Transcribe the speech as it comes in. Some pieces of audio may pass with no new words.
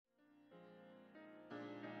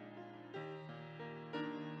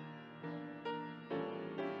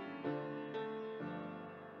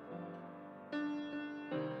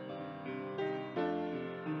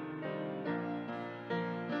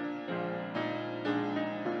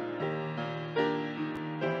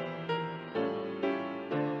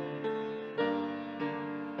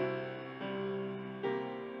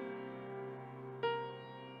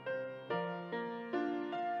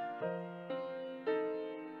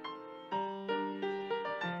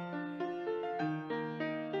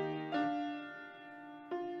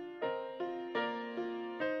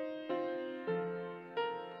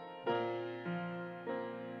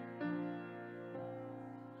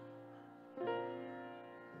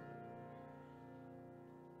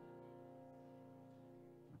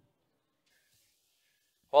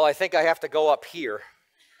Well, I think I have to go up here.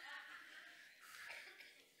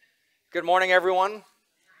 Good morning, everyone.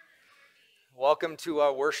 Welcome to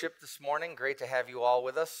worship this morning. Great to have you all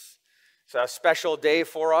with us. It's a special day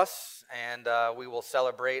for us, and we will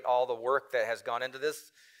celebrate all the work that has gone into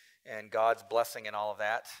this and God's blessing and all of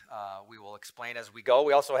that. We will explain as we go.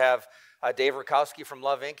 We also have Dave Rakowski from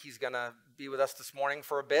Love Inc. He's going to be with us this morning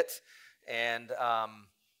for a bit, and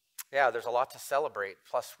yeah, there's a lot to celebrate.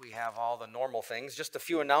 Plus, we have all the normal things. Just a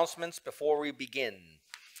few announcements before we begin.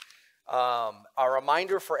 A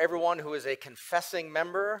reminder for everyone who is a confessing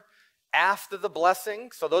member after the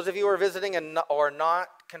blessing. So those of you who are visiting and or not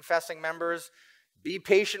confessing members, be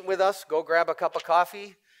patient with us. Go grab a cup of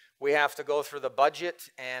coffee. We have to go through the budget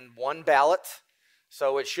and one ballot.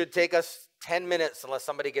 So it should take us 10 minutes unless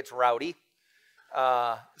somebody gets rowdy.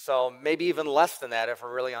 So maybe even less than that if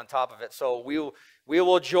we're really on top of it. So we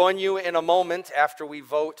will join you in a moment after we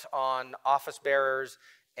vote on office bearers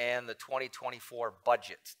and the 2024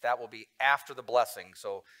 budget. That will be after the blessing.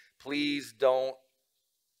 So please don't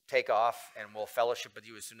take off, and we'll fellowship with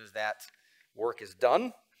you as soon as that work is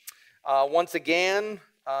done. Once again,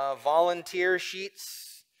 volunteer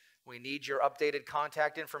sheets. We need your updated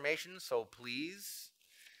contact information, so please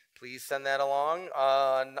send that along.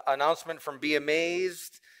 An announcement from Be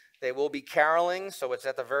Amazed. They will be caroling, so it's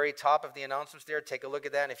at the very top of the announcements there. Take a look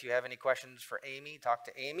at that, and if you have any questions for Amy, talk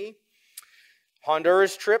to Amy.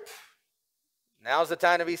 Honduras trip. Now's the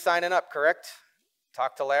time to be signing up, correct?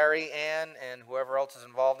 Talk to Larry, Ann, and whoever else is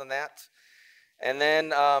involved in that. And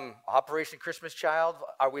then Operation Christmas Child.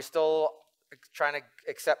 Are we still trying to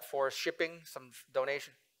accept for shipping, some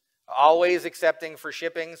donation? Always accepting for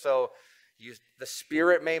shipping, so the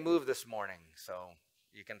spirit may move this morning. So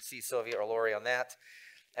you can see Sylvia or Lori on that.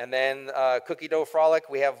 And then Cookie Dough Frolic.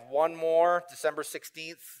 We have one more, December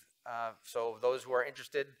 16th. So those who are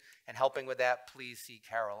interested in helping with that, please see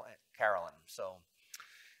Carolyn. So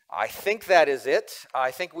I think that is it.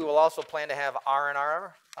 I think we will also plan to have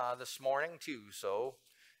R&R this morning too. So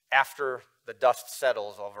after the dust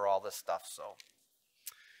settles over all this stuff.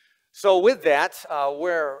 So with that,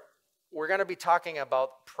 we're going to be talking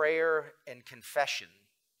about prayer and confession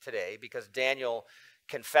today because Daniel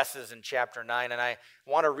confesses in chapter 9. And I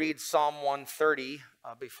want to read Psalm 130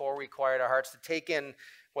 before we quiet our hearts to take in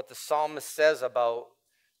what the psalmist says about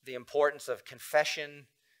the importance of confession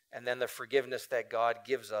and then the forgiveness that God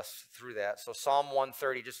gives us through that. So Psalm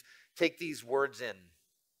 130, just take these words in.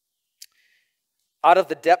 Out of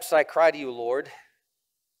the depths I cry to you, Lord.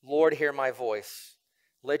 Lord, hear my voice.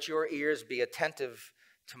 Let your ears be attentive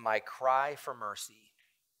to my cry for mercy.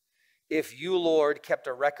 If you, Lord, kept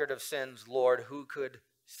a record of sins, Lord, who could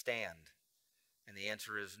stand? And the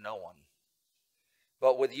answer is no one.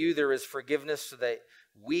 But with you there is forgiveness so that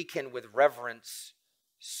we can with reverence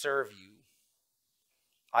serve you.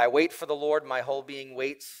 I wait for the Lord, my whole being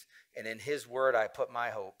waits, and in his word I put my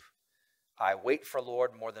hope. I wait for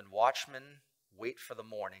Lord more than watchmen wait for the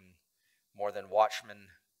morning, more than watchmen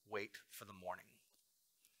wait for the morning.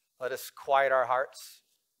 Let us quiet our hearts.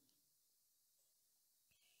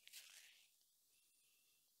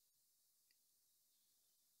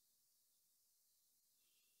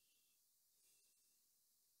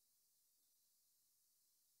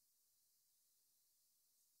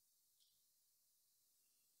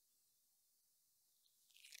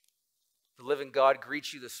 The living God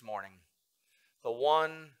greets you this morning. The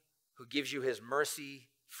one who gives you his mercy,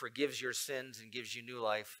 forgives your sins, and gives you new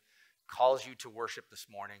life, calls you to worship this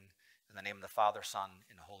morning. In the name of the Father, Son,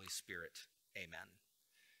 and Holy Spirit. Amen.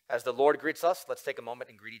 As the Lord greets us, let's take a moment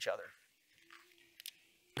and greet each other.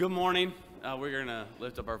 Good morning. We're going to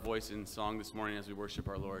lift up our voice in song this morning as we worship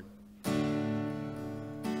our Lord.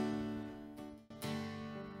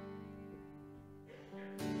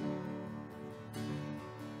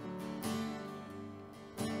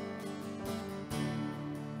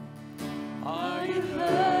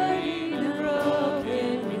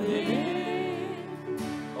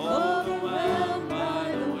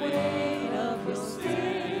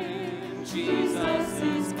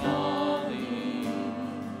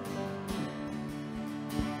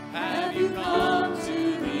 Have you come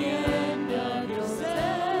to the end?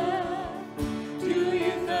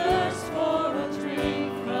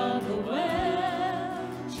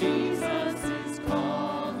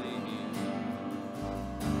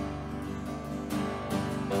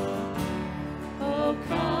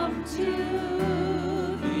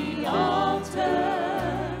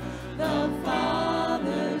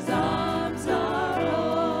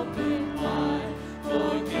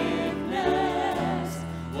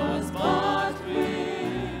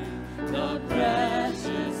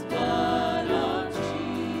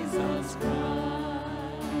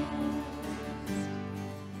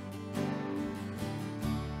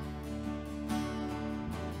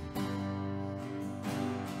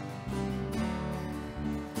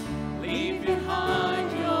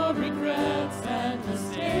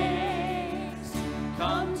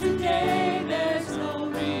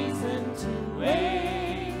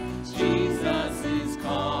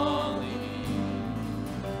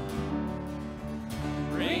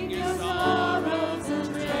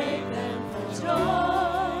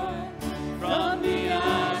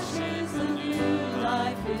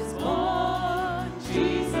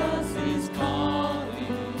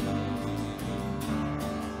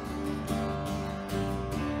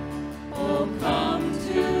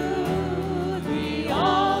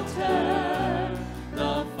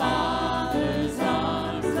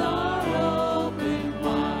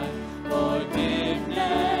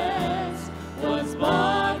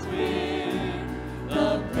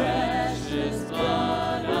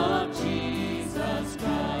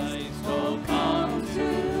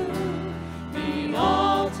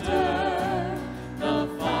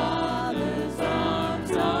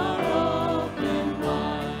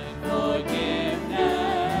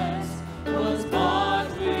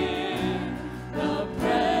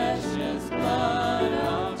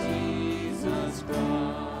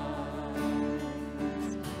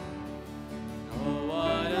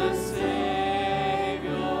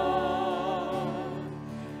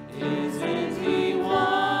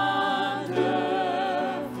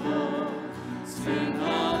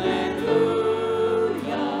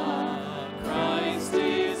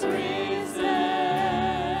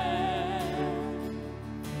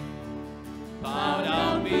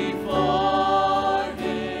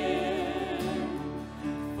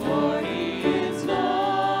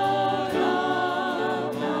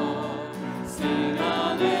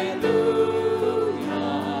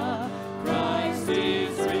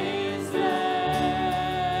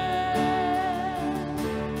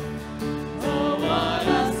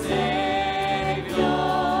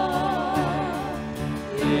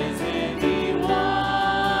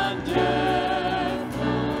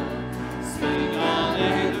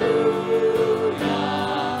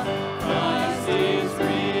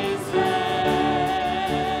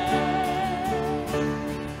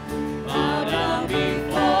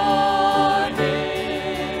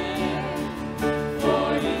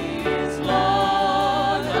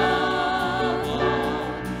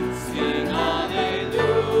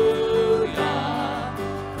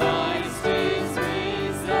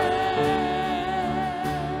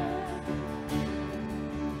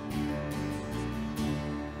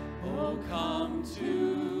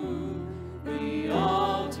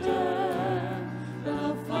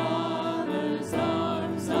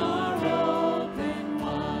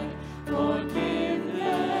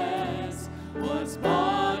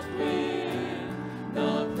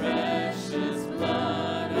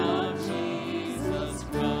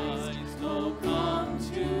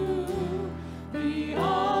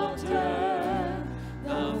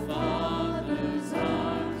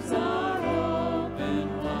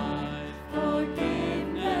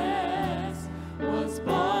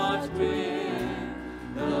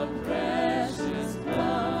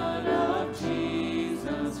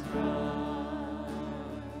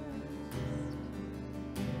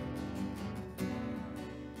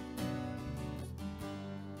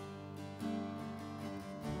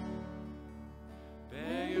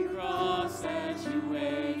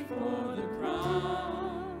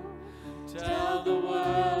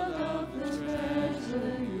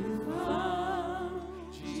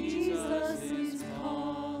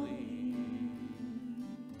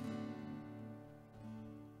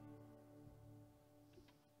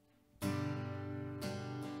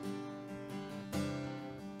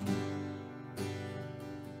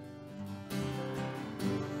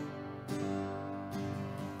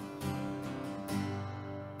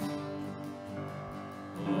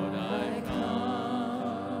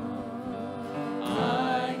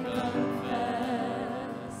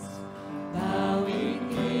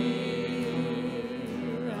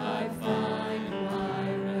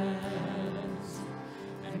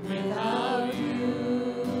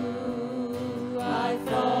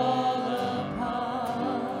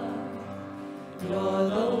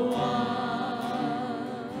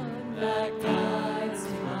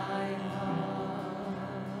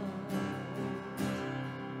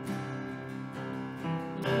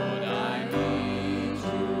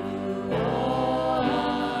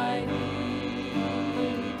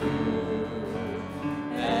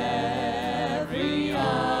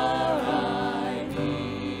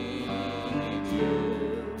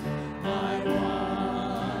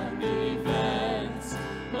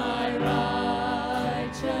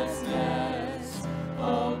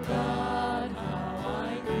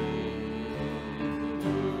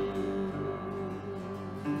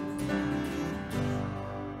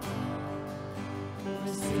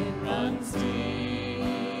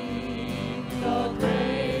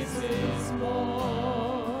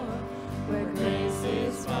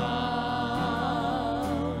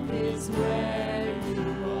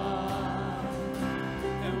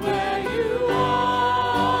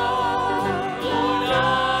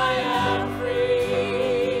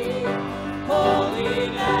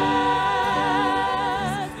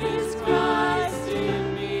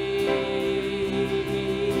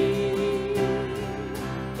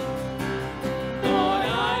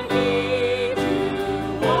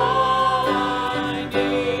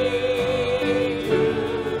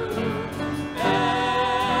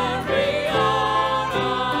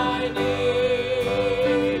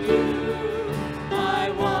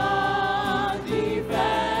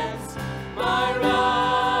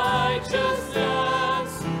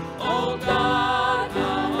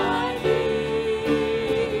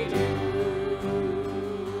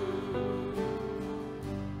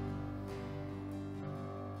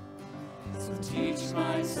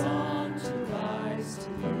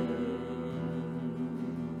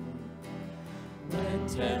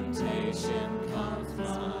 temptation comes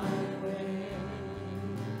my way.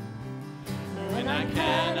 When I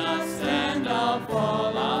cannot stand, I'll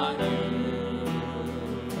fall on you.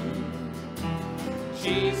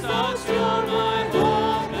 Jesus, you're my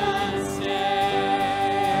hope and stay.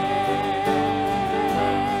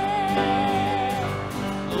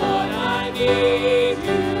 Lord, I need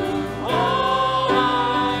you.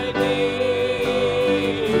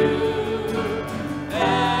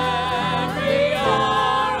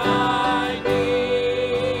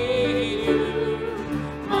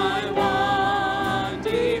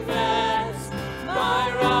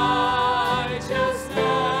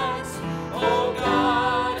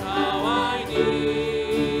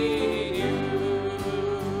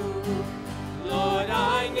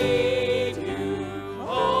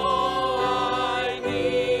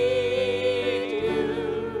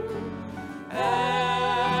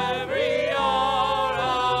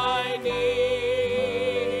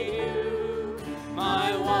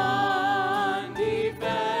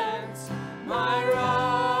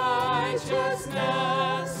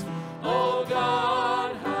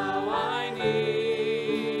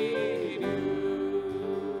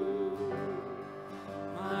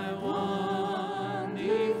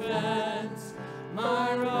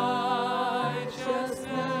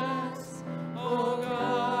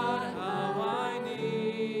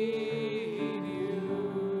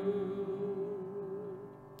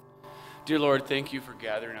 Dear Lord, thank you for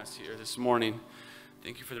gathering us here this morning.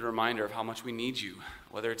 Thank you for the reminder of how much we need you,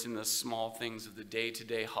 whether it's in the small things of the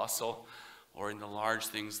day-to-day hustle or in the large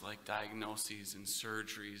things like diagnoses and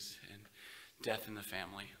surgeries and death in the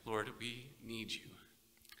family. Lord, we need you.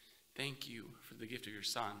 Thank you for the gift of your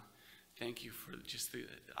Son. Thank you for just the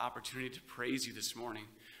opportunity to praise you this morning,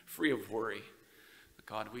 free of worry.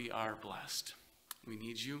 God, we are blessed. We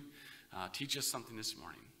need you. Teach us something this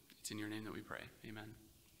morning. It's in your name that we pray. Amen.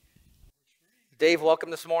 Dave, welcome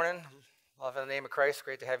this morning. Love in the name of Christ.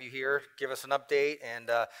 Great to have you here. Give us an update. And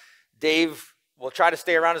Dave will try to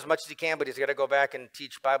stay around as much as he can, but he's got to go back and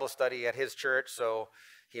teach Bible study at his church. So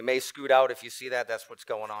he may scoot out. If you see that, that's what's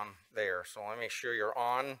going on there. So let me make sure you're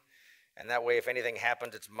on. And that way, if anything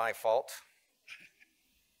happens, it's my fault.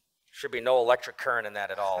 Should be no electric current in that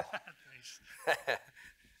at all.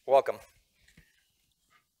 Welcome.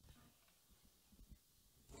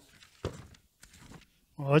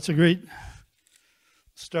 Well, that's a great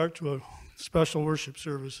start to a special worship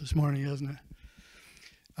service this morning, isn't it?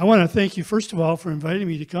 I want to thank you, first of all, for inviting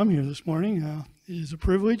me to come here this morning. It is a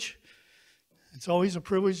privilege. It's always a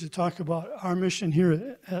privilege to talk about our mission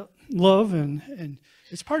here at Love, and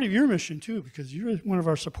it's part of your mission, too, because you're one of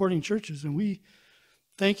our supporting churches, and we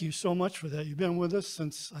thank you so much for that. You've been with us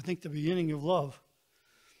since, I think, the beginning of Love,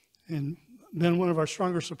 and been one of our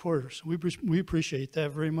stronger supporters. We appreciate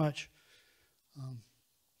that very much.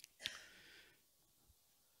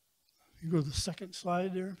 You go to the second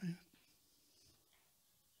slide there.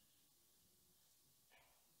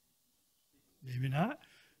 Maybe not.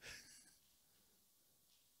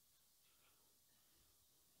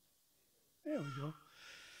 There we go.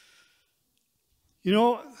 You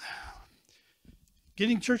know,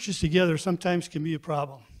 getting churches together sometimes can be a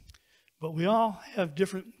problem. But we all have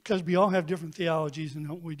different, because we all have different theologies in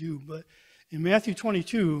what we do. But in Matthew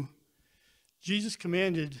 22, Jesus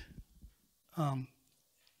commanded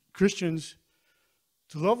Christians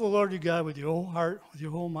to love the Lord your God with your whole heart, with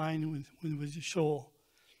your whole mind, and with your soul.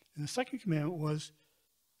 And the second commandment was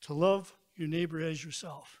to love your neighbor as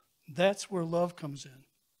yourself. That's where love comes in.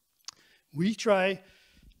 We try,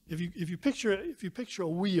 if you picture a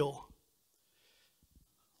wheel,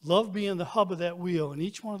 love being the hub of that wheel, and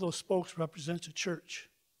each one of those spokes represents a church.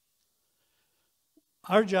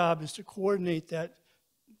 Our job is to coordinate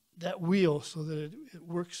that wheel so that it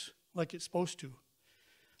works like it's supposed to.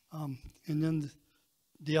 And then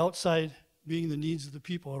the outside being the needs of the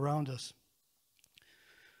people around us.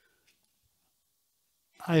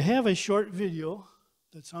 I have a short video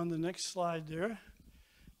that's on the next slide there.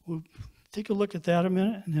 We'll take a look at that a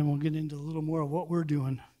minute, and then we'll get into a little more of what we're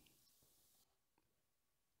doing.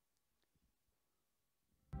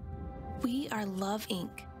 We are Love,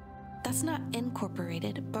 Inc. That's not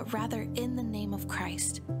incorporated, but rather in the name of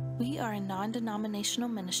Christ. We are a non-denominational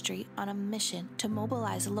ministry on a mission to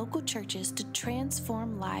mobilize local churches to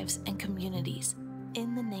transform lives and communities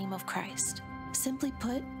in the name of Christ. Simply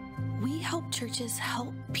put, we help churches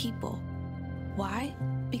help people. Why?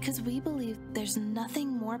 Because we believe there's nothing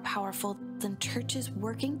more powerful than churches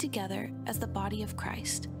working together as the body of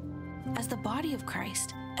Christ. As the body of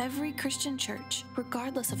Christ, every Christian church,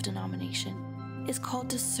 regardless of denomination, is called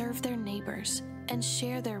to serve their neighbors and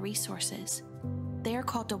share their resources. They are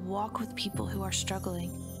called to walk with people who are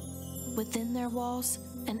struggling, within their walls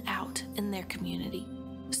and out in their community.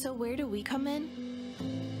 So where do we come in?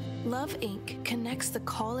 Love Inc. connects the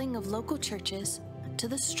calling of local churches to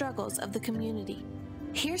the struggles of the community.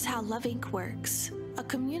 Here's how Love Inc. works. A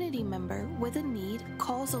community member with a need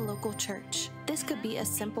calls a local church. This could be a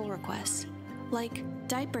simple request, like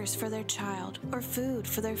diapers for their child, or food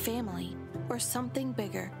for their family, or something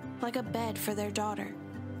bigger, like a bed for their daughter,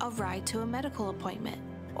 a ride to a medical appointment,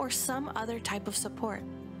 or some other type of support.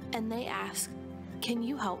 And they ask, "Can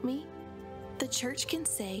you help me?" The church can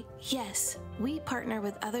say, "Yes, we partner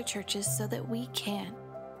with other churches so that we can."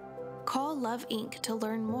 Call Love Inc. to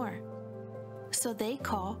learn more. So they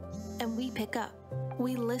call, and we pick up.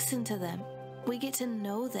 We listen to them. We get to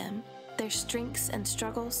know them, their strengths and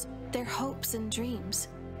struggles, their hopes and dreams.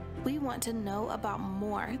 We want to know about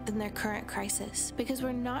more than their current crisis, because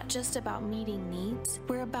we're not just about meeting needs,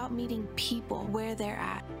 we're about meeting people where they're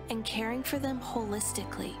at and caring for them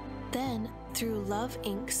holistically. Then, through Love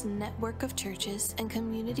Inc.'s network of churches and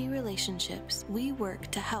community relationships, we work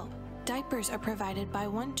to help. Diapers are provided by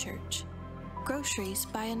one church, groceries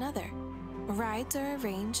by another. Rides are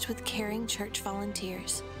arranged with caring church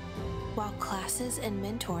volunteers, while classes and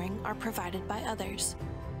mentoring are provided by others.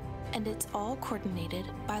 And it's all coordinated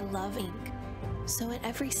by Love Inc. So at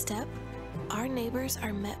every step, our neighbors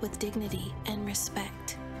are met with dignity and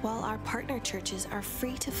respect, while our partner churches are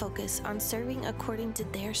free to focus on serving according to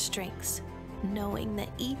their strengths, knowing that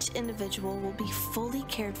each individual will be fully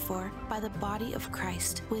cared for by the body of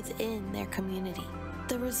Christ within their community.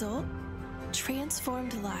 The result?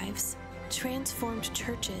 Transformed lives, transformed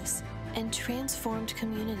churches, and transformed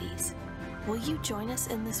communities. Will you join us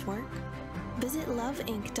in this work? Visit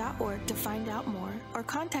loveinc.org to find out more, or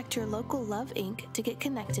contact your local Love Inc. to get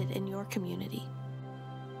connected in your community.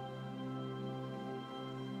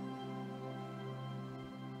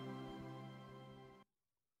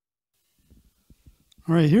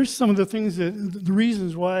 All right, here's some of the things the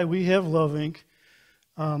reasons why we have Love Inc.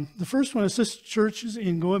 The first one assists churches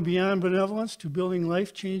in going beyond benevolence to building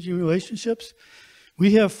life-changing relationships.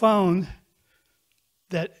 We have found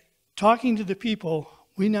that talking to the people,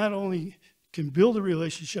 we not only can build a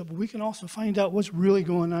relationship, but we can also find out what's really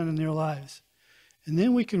going on in their lives. And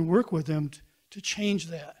then we can work with them to change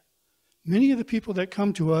that. Many of the people that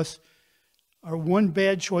come to us are one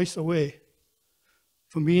bad choice away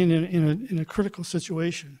from being in a critical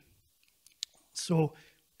situation. So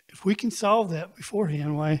if we can solve that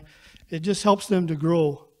beforehand, why, it just helps them to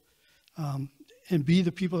grow and be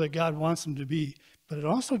the people that God wants them to be. But it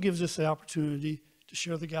also gives us the opportunity to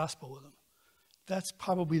share the gospel with them. That's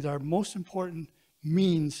probably our most important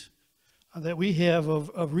means that we have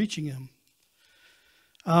of reaching them.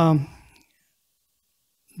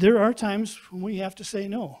 There are times when we have to say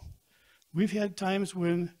no. We've had times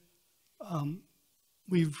when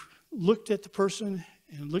we've looked at the person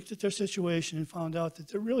and looked at their situation and found out that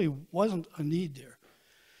there really wasn't a need there.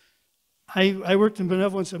 I worked in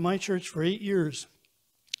benevolence at my church for 8 years.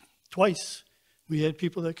 Twice we had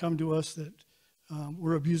people that come to us that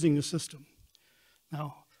were abusing the system.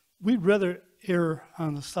 Now, we'd rather err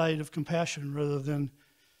on the side of compassion rather than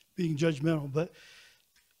being judgmental, but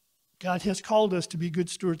God has called us to be good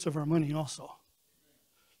stewards of our money also.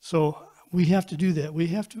 So we have to do that. We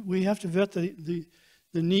have to vet the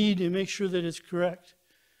need and make sure that it's correct.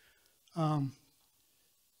 All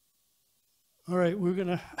right, we're going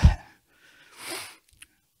to...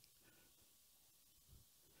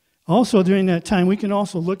 Also, during that time, we can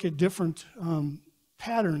also look at different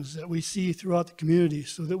patterns that we see throughout the community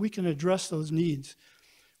so that we can address those needs.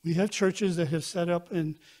 We have churches that have set up,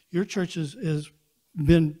 and your church has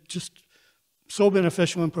been just so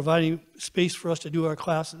beneficial in providing space for us to do our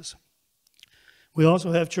classes. We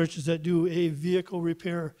also have churches that do a vehicle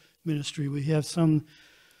repair ministry. We have some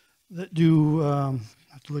that do, I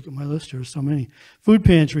have to look at my list here, so many, food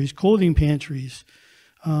pantries, clothing pantries,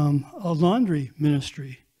 a laundry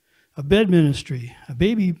ministry, a bed ministry, a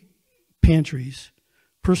baby pantries,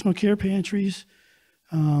 personal care pantries,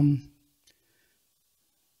 and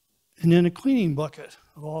then a cleaning bucket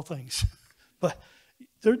of all things. But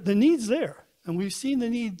the need's there, and we've seen the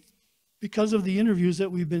need because of the interviews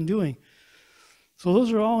that we've been doing. So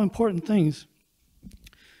those are all important things.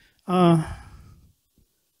 I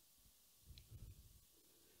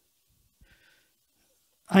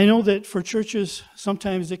know that for churches,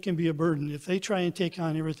 sometimes it can be a burden if they try and take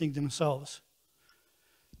on everything themselves.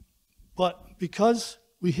 But because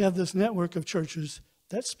we have this network of churches,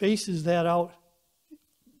 that spaces that out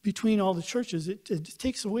between all the churches. It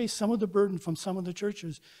takes away some of the burden from some of the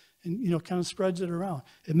churches and, kind of spreads it around.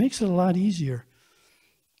 It makes it a lot easier.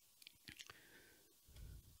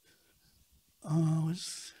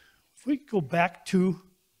 if we go back to,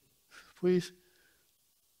 please.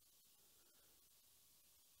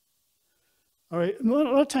 All right, a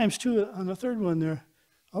lot of times too, on the third one there,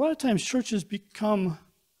 a lot of times churches become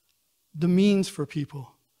the means for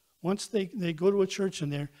people. Once they go to a church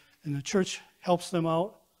and the church helps them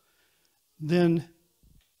out, then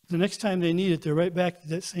the next time they need it, they're right back to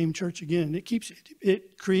that same church again.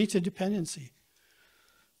 It creates a dependency.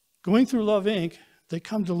 Going through Love Inc., they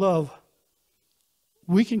come to love.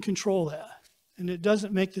 We can control that. And it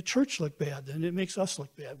doesn't make the church look bad, then it makes us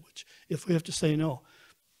look bad, which if we have to say no.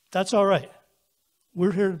 That's all right.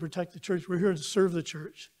 We're here to protect the church. We're here to serve the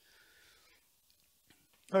church.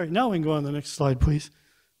 All right, now we can go on to the next slide, please.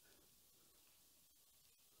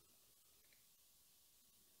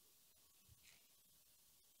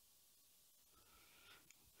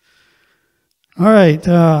 All right.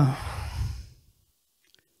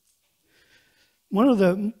 One of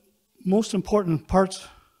the most important parts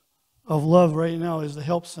of love right now is the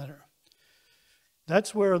help center.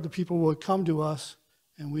 That's where the people will come to us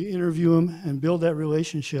and we interview them and build that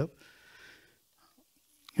relationship.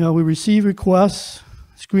 You know, we receive requests,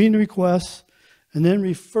 screen the requests, and then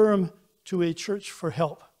refer them to a church for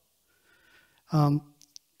help.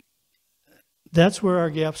 That's where our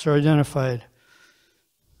gaps are identified.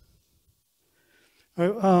 All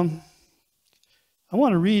right, I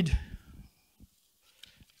want to read,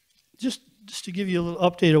 just to give you a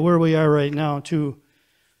little update of where we are right now, too.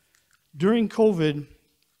 During COVID,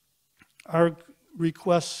 our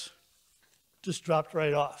requests just dropped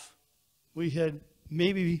right off. We had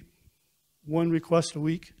maybe one request a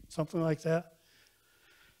week, something like that.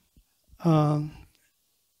 And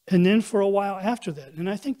then for a while after that, and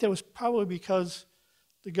I think that was probably because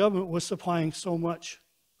the government was supplying so much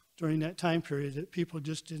during that time period that people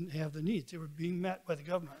just didn't have the needs. They were being met by the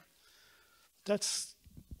government. That's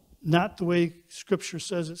not the way Scripture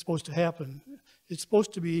says it's supposed to happen. It's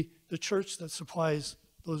supposed to be the church that supplies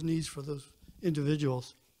those needs for those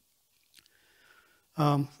individuals.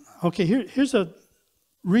 Okay, here's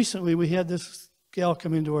recently we had this gal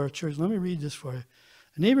come into our church. Let me read this for you.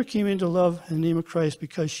 A neighbor came into love in the name of Christ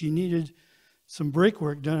because she needed some brake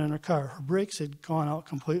work done on her car. Her brakes had gone out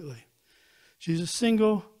completely. She's a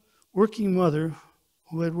single, working mother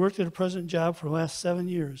who had worked at a present job for the last 7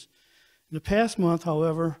 years. In the past month,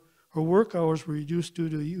 however, her work hours were reduced due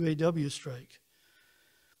to a UAW strike.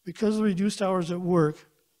 Because of the reduced hours at work,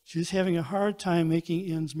 she's having a hard time making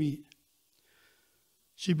ends meet.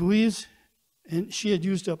 She believes, and she had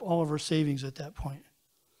used up all of her savings at that point.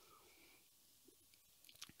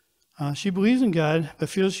 She believes in God, but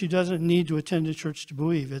feels she doesn't need to attend a church to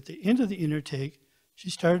believe. At the end of the intake, she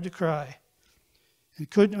started to cry and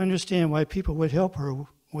couldn't understand why people would help her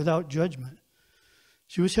without judgment.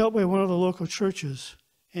 She was helped by one of the local churches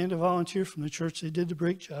and a volunteer from the church. They did the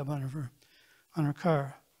brake job on her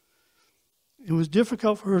car. It was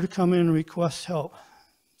difficult for her to come in and request help.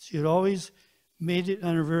 She had always made it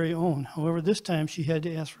on her very own. However, this time she had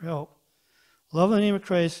to ask for help. Love in the name of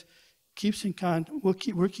Christ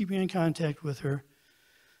we're keeping in contact with her.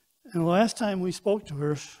 And the last time we spoke to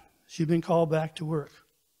her, she'd been called back to work.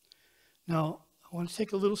 Now, I want to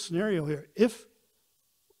take a little scenario here. If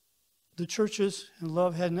the churches and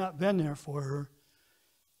love had not been there for her,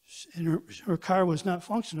 and her car was not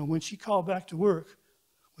functional, when she was called back to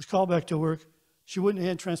work, she wouldn't have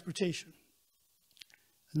had transportation.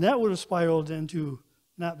 And that would have spiraled into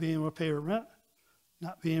not being able to pay her rent,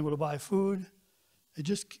 not being able to buy food. It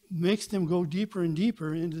just makes them go deeper and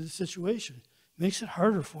deeper into the situation. It makes it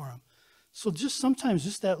harder for them. So sometimes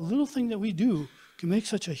just that little thing that we do can make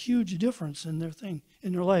such a huge difference in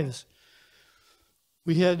their lives.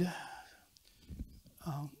 We had,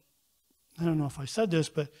 I don't know if I said this,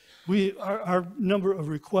 but our number of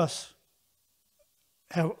requests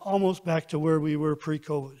have almost back to where we were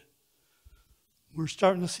pre-COVID. We're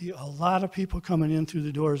starting to see a lot of people coming in through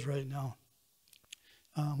the doors right now.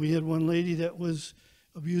 We had one lady that was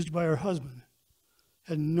abused by her husband,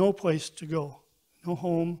 had no place to go, no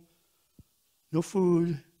home, no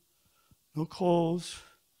food, no clothes.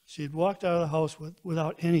 She had walked out of the house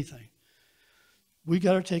without anything. We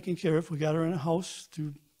got her taken care of. We got her in a house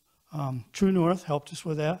through True North, helped us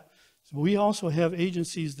with that. So we also have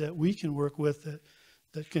agencies that we can work with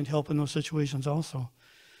that can help in those situations also.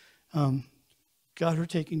 Got her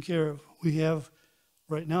taken care of. We have,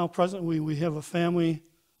 right now, presently, we have a family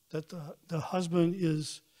that the husband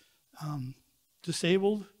is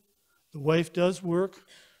disabled. The wife does work.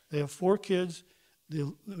 They have 4 kids.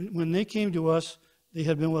 When they came to us, they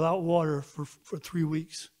had been without water for 3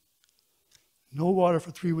 weeks. No water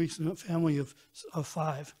for 3 weeks in a family of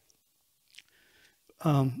 5.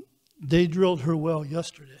 They drilled her well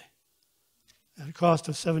yesterday at a cost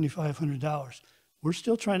of $7,500. We're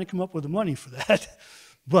still trying to come up with the money for that.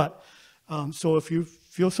 But, so if you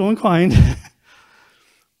feel so inclined,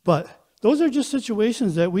 but those are just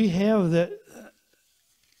situations that we have that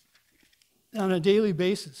on a daily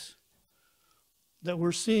basis that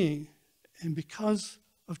we're seeing. And because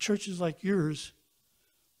of churches like yours,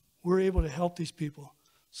 we're able to help these people.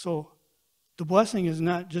 So the blessing is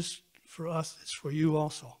not just for us, it's for you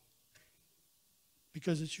also.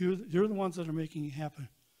 Because it's you're the ones that are making it happen.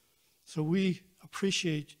 So we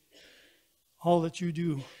appreciate all that you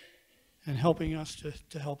do and helping us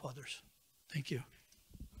to help others. Thank you.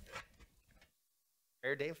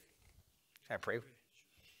 Mayor Dave, can I pray?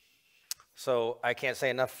 So I can't say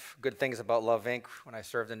enough good things about Love Inc. When I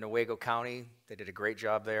served in Newaygo County, they did a great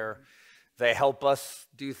job there. They help us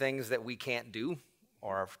do things that we can't do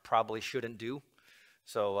or probably shouldn't do.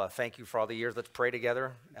 So thank you for all the years. Let's pray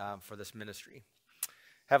together for this ministry.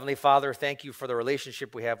 Heavenly Father, thank you for the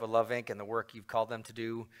relationship we have with Love Inc. and the work you've called them to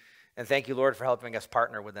do. And thank you, Lord, for helping us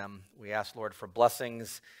partner with them. We ask, Lord, for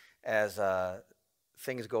blessings as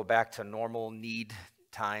things go back to normal need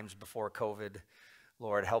times before COVID.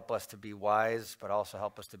 Lord, help us to be wise, but also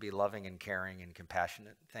help us to be loving and caring and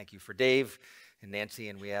compassionate. Thank you for Dave and Nancy,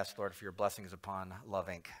 and we ask, Lord, for your blessings upon Love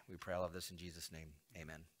Inc. We pray all of this in Jesus' name.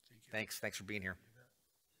 Amen. Thanks for being here.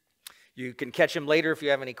 You can catch him later if you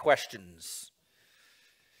have any questions.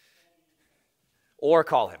 Or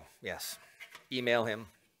call him, yes. Email him.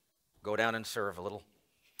 Go down and serve a little.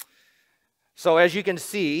 So as you can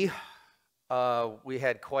see, we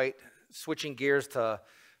had quite, switching gears to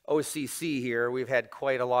OCC here, we've had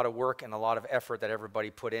quite a lot of work and a lot of effort that everybody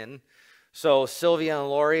put in. So Sylvia and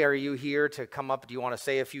Lori, are you here to come up? Do you want to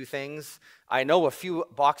say a few things? I know a few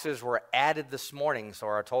boxes were added this morning, so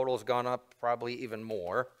our total's gone up probably even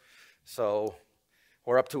more. So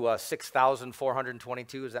we're up to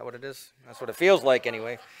 6,422. Is that what it is? That's what it feels like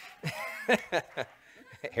anyway.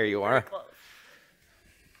 Here you are.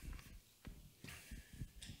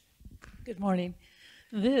 Good morning.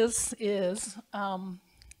 This is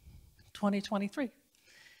 2023.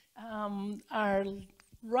 Our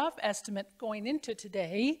rough estimate going into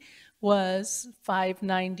today was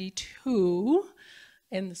 592.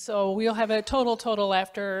 And so we'll have a total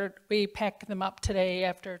after we pack them up today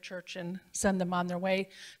after church and send them on their way.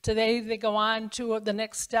 Today they go on to the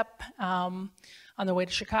next step on the way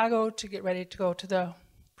to Chicago to get ready to go to the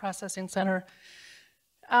processing center.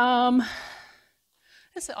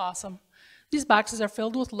 It's awesome. These boxes are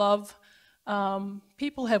filled with love.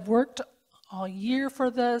 People have worked all year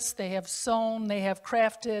for this. They have sewn, they have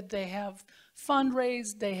crafted, they have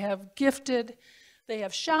fundraised, they have gifted, they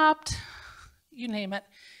have shopped, you name it,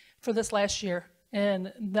 for this last year.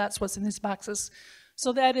 And that's what's in these boxes.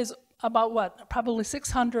 So that is about what? Probably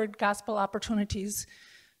 600 gospel opportunities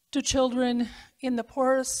to children in the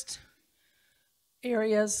poorest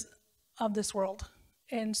areas of this world.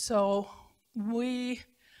 And so we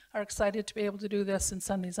are excited to be able to do this and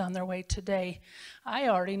send these on their way today. I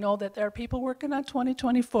already know that there are people working on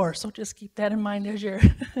 2024, so just keep that in mind as you're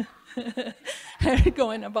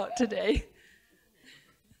going about today.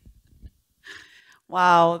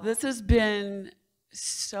 Wow, this has been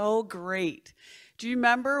so great. Do you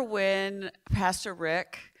remember when Pastor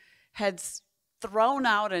Rick had thrown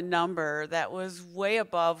out a number that was way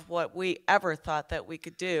above what we ever thought that we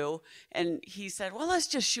could do? And he said, well, let's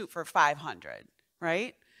just shoot for 500,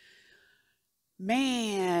 right?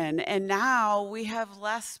 Man, and now we have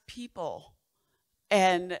less people.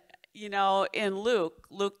 And, you know, in Luke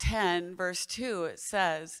 10, verse 2, it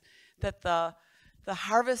says that the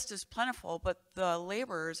harvest is plentiful, but the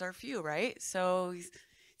laborers are few, right? So he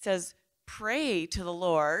says, pray to the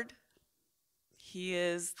Lord. He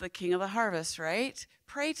is the king of the harvest, right?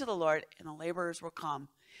 Pray to the Lord, and the laborers will come.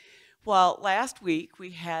 Well, last week we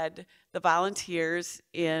had the volunteers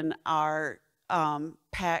in our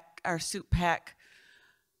soup pack,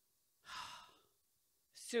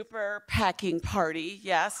 super packing party,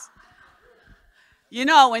 yes. You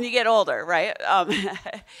know when you get older, right?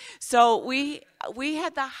 So we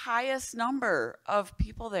had the highest number of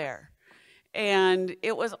people there, and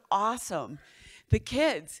it was awesome. The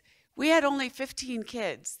kids, we had only 15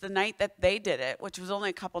 kids the night that they did it, which was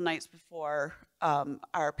only a couple nights before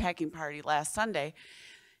our packing party last Sunday.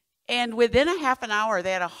 And within a half an hour,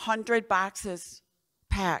 they had 100 boxes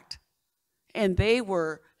packed, and they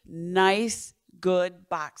were nice, good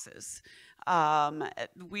boxes.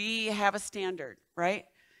 We have a standard, right?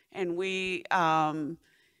 And we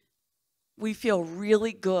feel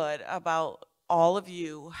really good about all of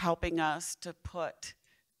you helping us to put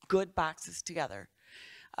good boxes together.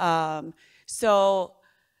 So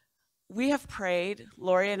we have prayed.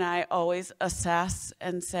 Lori and I always assess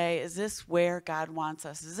and say, is this where God wants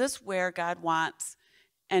us? Is this where God wants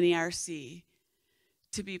NERC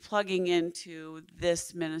to be plugging into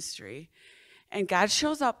this ministry? And God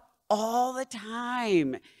shows up all the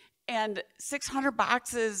time. And 600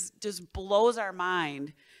 boxes just blows our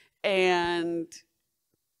mind. And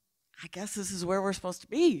I guess this is where we're supposed to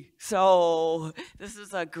be. So this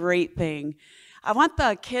is a great thing. I want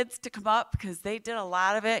the kids to come up because they did a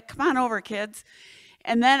lot of it. Come on over, kids.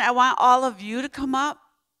 And then I want all of you to come up.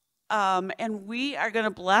 And we are going to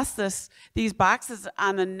bless these boxes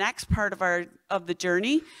on the next part of the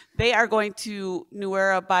journey. They are going to New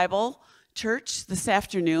Era Bible Church this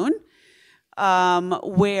afternoon,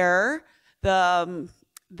 where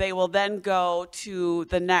they will then go to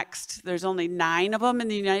the next. There's only 9 of them in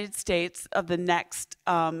the United States of the next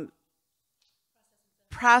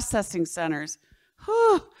processing centers.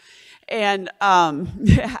 Whew. And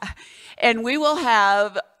and we will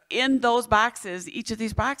have in those boxes, each of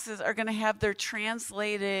these boxes are going to have their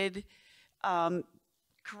translated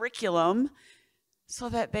curriculum so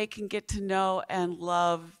that they can get to know and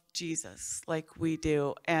love Jesus like we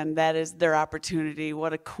do. And that is their opportunity.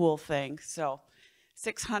 What a cool thing. So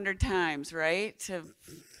 600 times, right?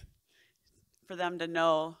 For them to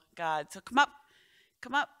know God. So come up.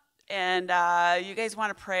 And you guys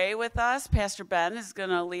want to pray with us? Pastor Ben is going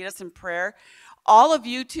to lead us in prayer. All of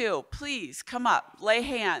you too, please come up, lay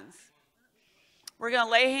hands. We're going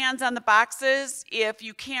to lay hands on the boxes. If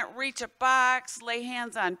you can't reach a box, lay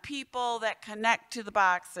hands on people that connect to the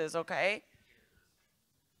boxes, okay?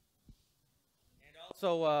 And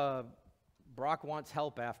also, Brock wants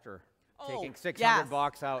help after taking 600 yes.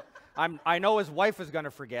 box out. I know his wife is going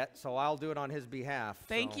to forget, so I'll do it on his behalf.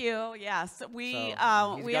 Thank you. Yes, we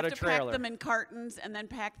have to pack them in cartons and then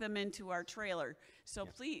pack them into our trailer. So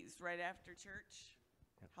please, right after church,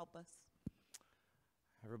 help us.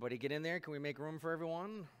 Everybody get in there. Can we make room for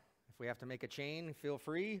everyone? If we have to make a chain, feel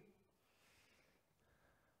free.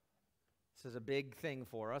 This is a big thing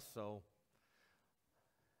for us, so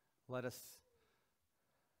let us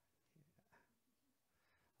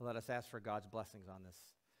ask for God's blessings on this.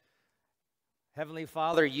 Heavenly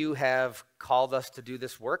Father, you have called us to do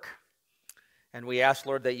this work, and we ask,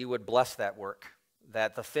 Lord, that you would bless that work,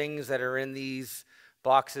 that the things that are in these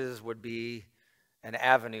boxes would be an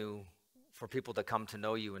avenue for people to come to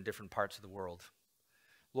know you in different parts of the world.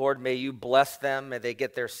 Lord, may you bless them. May they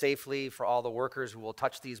get there safely. For all the workers who will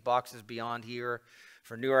touch these boxes beyond here,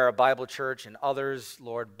 for New Era Bible Church and others,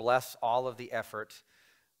 Lord, bless all of the effort.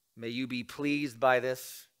 May you be pleased by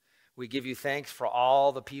this. We give you thanks for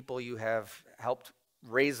all the people you have helped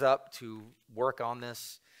raise up to work on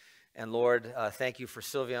this. And Lord, thank you for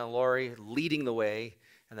Sylvia and Lori leading the way,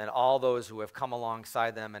 and then all those who have come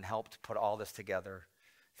alongside them and helped put all this together.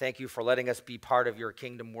 Thank you for letting us be part of your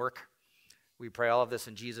kingdom work. We pray all of this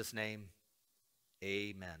in Jesus' name.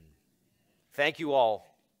 Amen. Thank you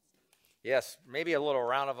all. Yes, maybe a little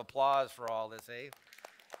round of applause for all this, eh?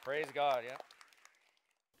 Praise God, yeah.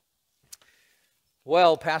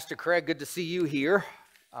 Well, Pastor Craig, good to see you here.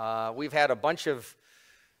 We've had a bunch of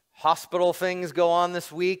hospital things go on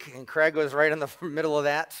this week, and Craig was right in the middle of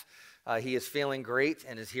that. He is feeling great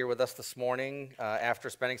and is here with us this morning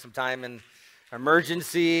after spending some time in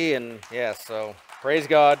emergency, and so praise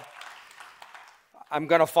God. I'm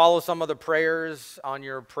going to follow some of the prayers on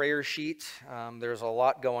your prayer sheet. There's a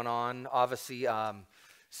lot going on. Obviously,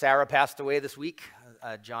 Sarah passed away this week,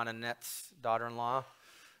 John and Annette's daughter-in-law.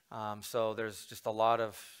 So there's just a lot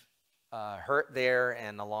of hurt there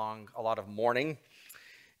and a lot of mourning.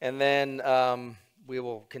 And then we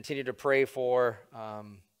will continue to pray for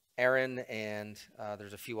Aaron, and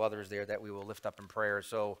there's a few others there that we will lift up in prayer.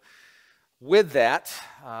 So with that,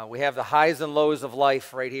 we have the highs and lows of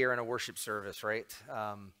life right here in a worship service, right?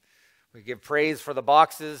 We give praise for the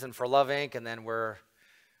boxes and for Love Inc., and then we're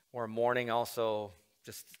mourning also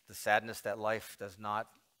just the sadness that life does not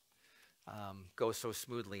go so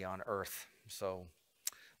smoothly on earth. So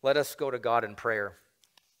let us go to God in prayer.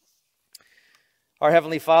 Our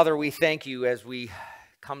Heavenly Father, we thank you as we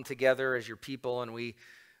come together as your people, and we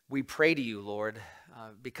pray to you, Lord,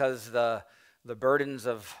 because the burdens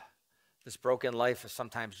of this broken life is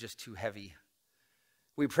sometimes just too heavy.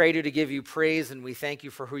 We pray to give you praise, and we thank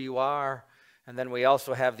you for who you are, and then we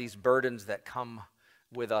also have these burdens that come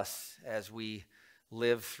with us as we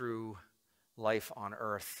live through life on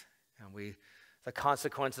earth. And the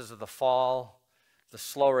consequences of the fall, the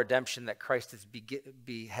slow redemption that Christ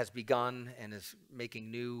has begun and is making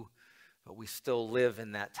new, but we still live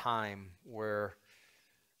in that time where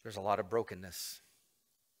there's a lot of brokenness.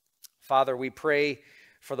 Father, we pray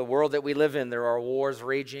for the world that we live in. There are wars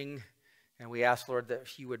raging. And we ask, Lord,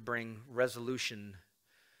 that you would bring resolution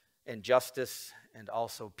and justice and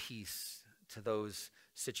also peace to those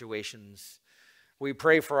situations. We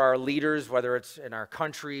pray for our leaders, whether it's in our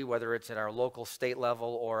country, whether it's at our local state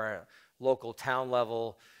level or a local town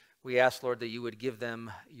level. We ask, Lord, that you would give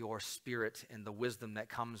them your spirit and the wisdom that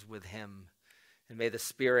comes with him. And may the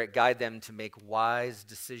Spirit guide them to make wise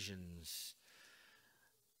decisions.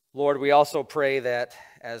 Lord, we also pray that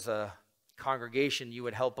as a congregation, you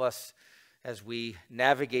would help us as we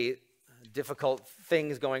navigate difficult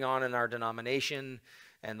things going on in our denomination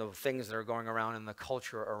and the things that are going around in the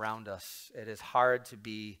culture around us. It is hard to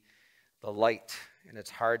be the light, and it's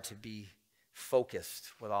hard to be focused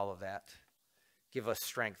with all of that. Give us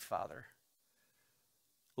strength, Father.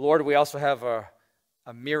 Lord, we also have a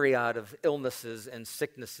myriad of illnesses and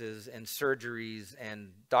sicknesses and surgeries and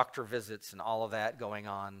doctor visits and all of that going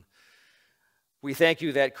on. We thank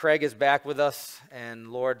you that Craig is back with us, and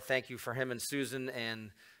Lord, thank you for him and Susan and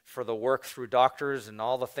for the work through doctors and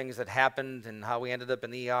all the things that happened and how we ended up in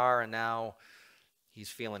the ER, and now he's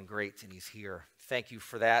feeling great and he's here. Thank you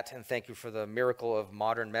for that, and thank you for the miracle of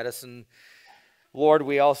modern medicine. Lord,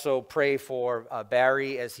 we also pray for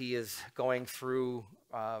Barry as he is going through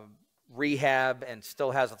rehab and still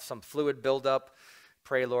has some fluid buildup.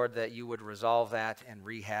 Pray, Lord, that you would resolve that and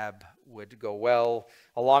rehab would go well.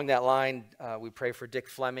 Along that line, we pray for Dick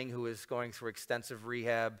Fleming, who is going through extensive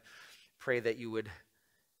rehab. Pray that you would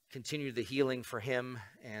continue the healing for him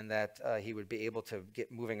and that he would be able to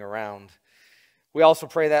get moving around. We also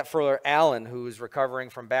pray that for Alan, who is recovering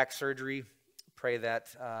from back surgery. Pray that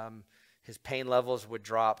his pain levels would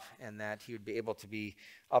drop and that he would be able to be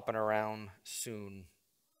up and around soon.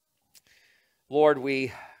 Lord,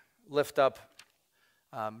 we lift up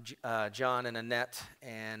John and Annette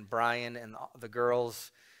and Brian and the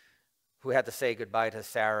girls who had to say goodbye to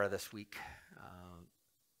Sarah this week.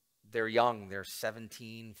 They're young, they're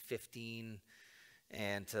 17, 15,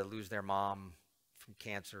 and to lose their mom from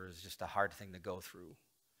cancer is just a hard thing to go through.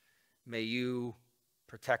 May you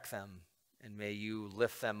protect them and may you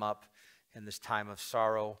lift them up in this time of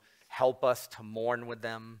sorrow. Help us to mourn with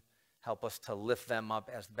them. Help us to lift them up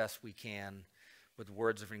as best we can with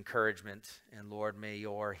words of encouragement. And Lord, may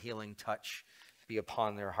your healing touch be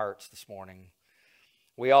upon their hearts this morning.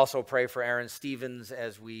 We also pray for Aaron Stevens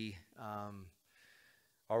as we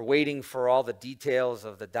are waiting for all the details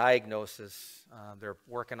of the diagnosis. They're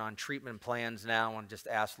working on treatment plans now, and just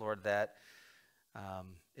ask, Lord, that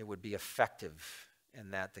it would be effective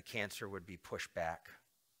and that the cancer would be pushed back.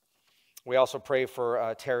 We also pray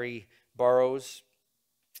for Terry Burrows.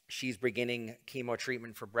 She's beginning chemo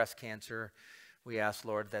treatment for breast cancer. We ask,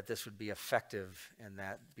 Lord, that this would be effective and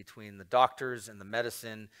that between the doctors and the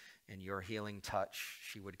medicine and your healing touch,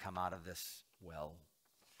 she would come out of this well.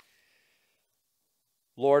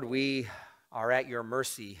 Lord, we are at your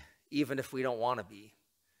mercy, even if we don't want to be.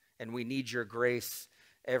 And we need your grace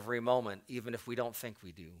every moment, even if we don't think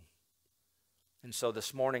we do. And so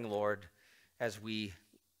this morning, Lord, as we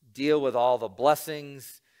deal with all the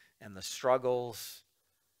blessings and the struggles,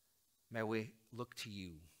 may we look to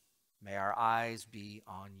you. May our eyes be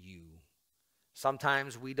on you.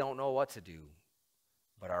 Sometimes we don't know what to do,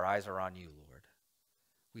 but our eyes are on you, Lord.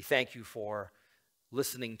 We thank you for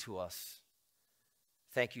listening to us.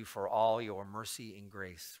 Thank you for all your mercy and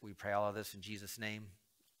grace. We pray all of this in Jesus' name,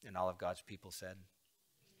 and all of God's people said,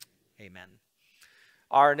 amen.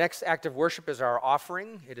 Our next act of worship is our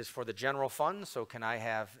offering. It is for the general fund, so can I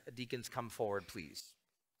have deacons come forward, please?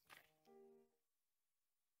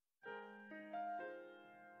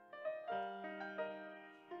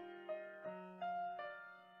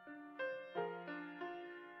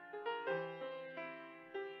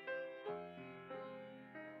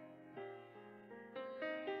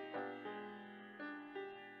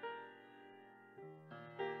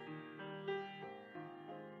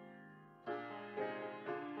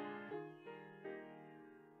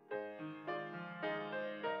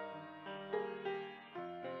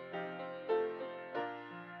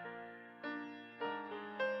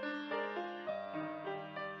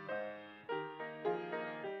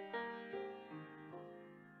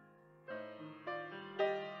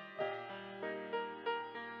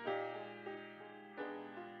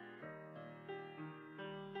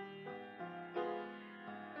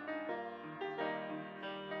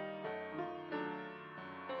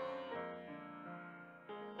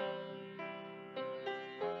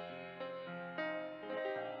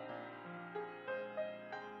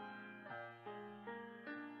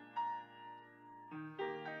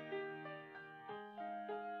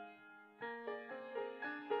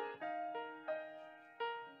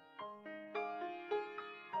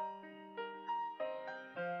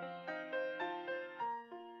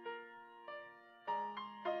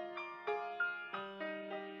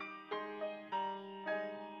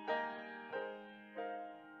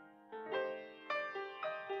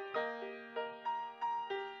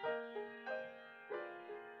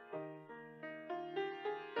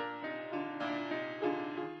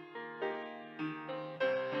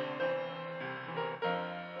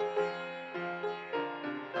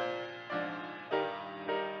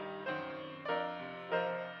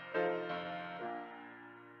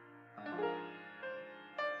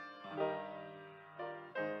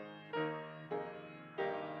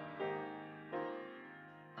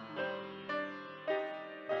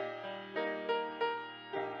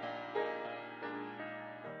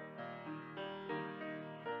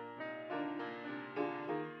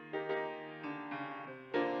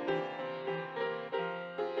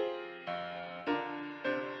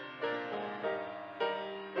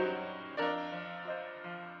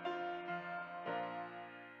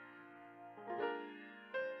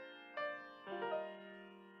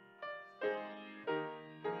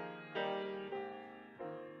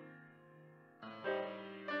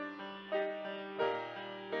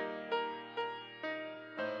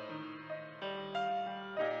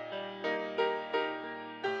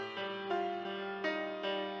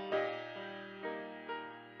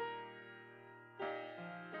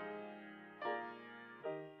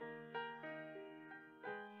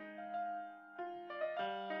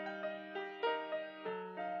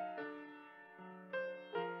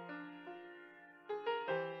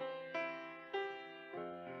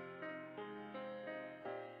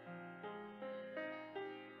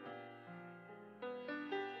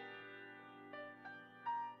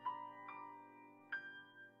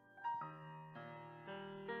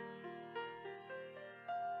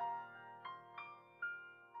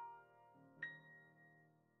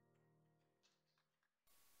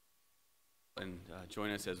 and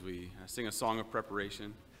join us as we sing a song of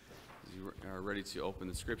preparation, as you are ready to open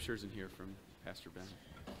the scriptures and hear from Pastor Ben.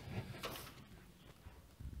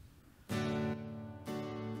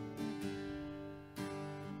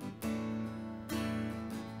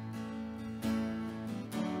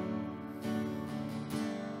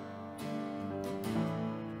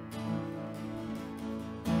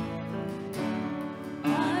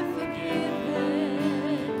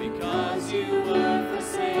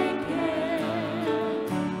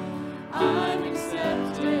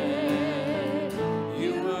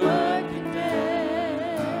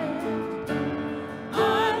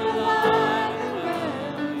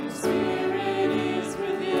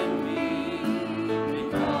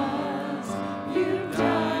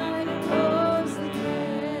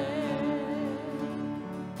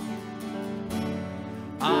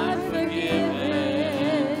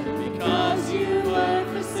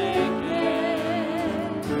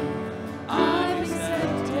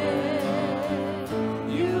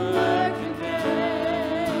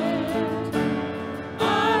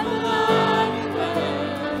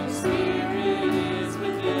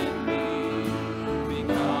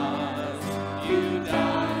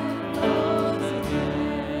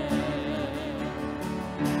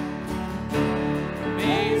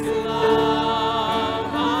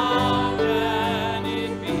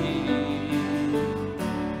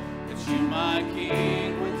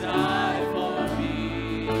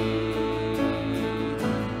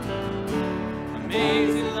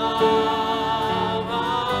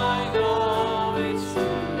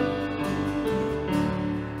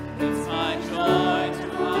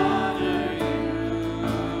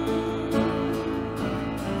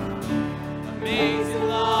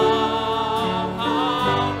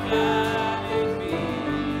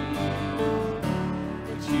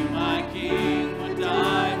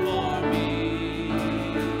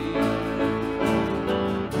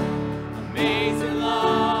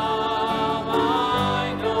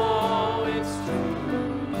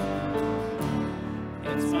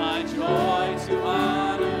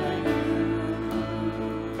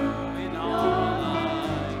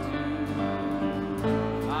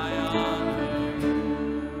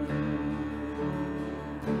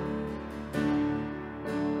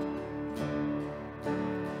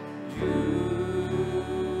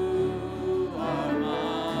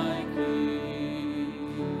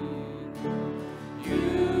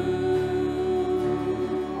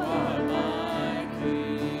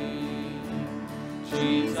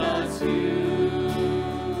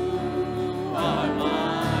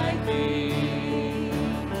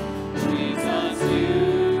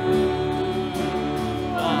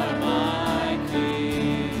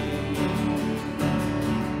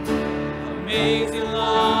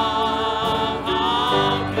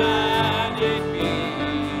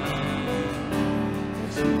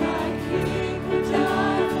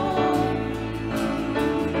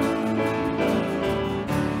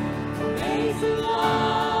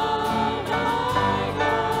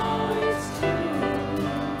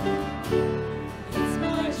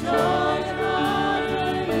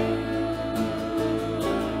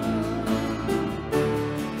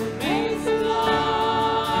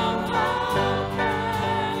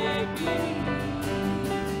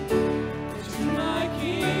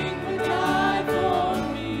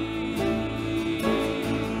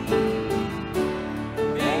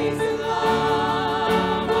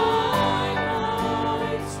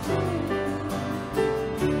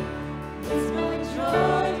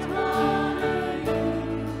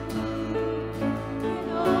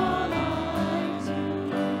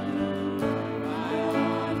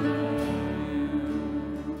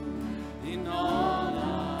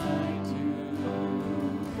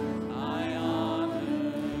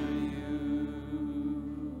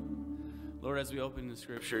 As we open the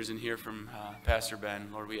scriptures and hear from Pastor Ben,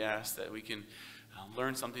 Lord, we ask that we can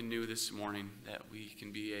learn something new this morning, that we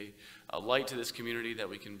can be a light to this community, that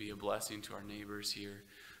we can be a blessing to our neighbors here.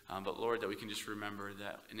 But Lord, that we can just remember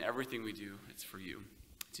that in everything we do, it's for you.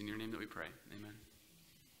 It's in your name that we pray. Amen.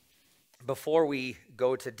 Before we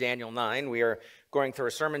go to Daniel 9, we are going through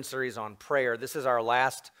a sermon series on prayer. This is our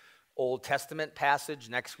last Old Testament passage.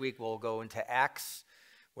 Next week we'll go into Acts,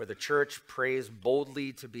 where the church prays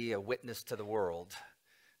boldly to be a witness to the world.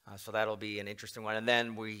 So that'll be an interesting one. And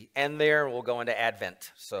then we end there, we'll go into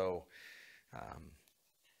Advent. So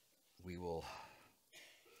we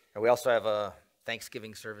also have a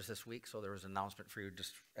Thanksgiving service this week, so there was an announcement for you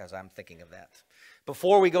just as I'm thinking of that.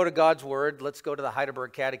 Before we go to God's Word, let's go to the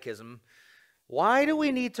Heidelberg Catechism. Why do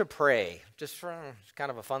we need to pray? Just for kind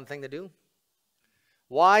of a fun thing to do.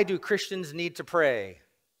 Why do Christians need to pray?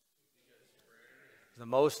 the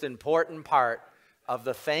most important part of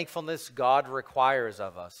the thankfulness God requires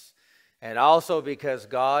of us. And also because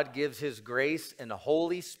God gives his grace and the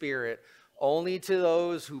Holy Spirit only to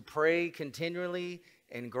those who pray continually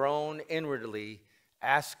and groan inwardly,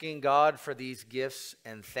 asking God for these gifts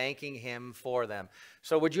and thanking him for them.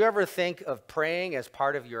 So would you ever think of praying as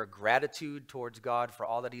part of your gratitude towards God for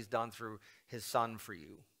all that he's done through his son for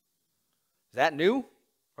you? Is that new?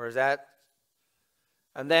 Or is that?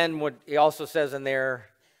 And then what he also says in there,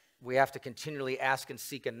 we have to continually ask and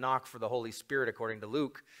seek and knock for the Holy Spirit according to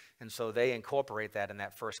Luke. And so they incorporate that in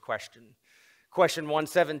that first question. Question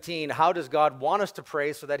 117, how does God want us to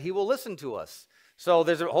pray so that he will listen to us? So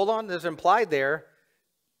there's implied there,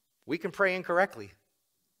 we can pray incorrectly,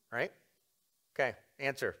 right? Okay,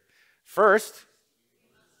 answer. First,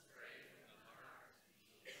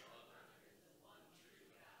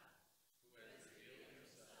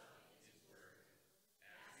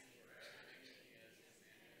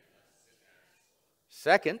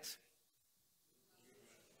 second,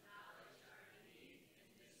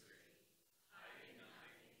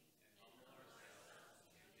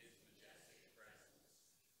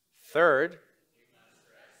 third,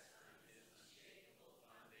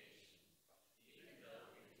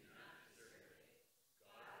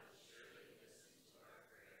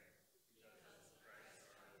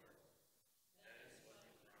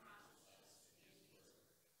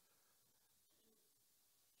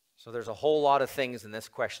 so there's a whole lot of things in this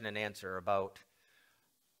question and answer about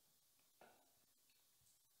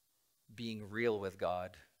being real with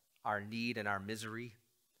God, our need and our misery,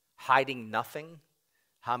 hiding nothing.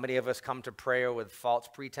 How many of us come to prayer with false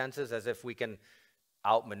pretenses as if we can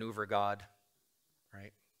outmaneuver God,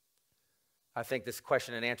 right? I think this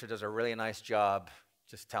question and answer does a really nice job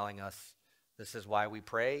just telling us this is why we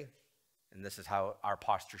pray and this is how our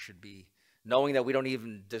posture should be, knowing that we don't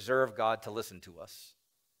even deserve God to listen to us,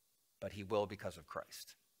 but he will because of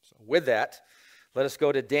Christ. So with that, let us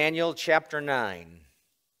go to Daniel chapter 9.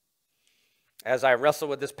 As I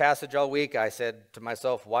wrestled with this passage all week, I said to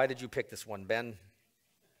myself, why did you pick this one, Ben?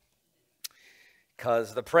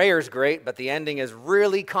 Because the prayer's great, but the ending is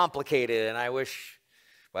really complicated, and I wish,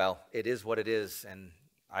 well, it is what it is, and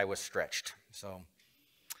I was stretched. So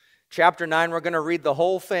chapter 9, we're going to read the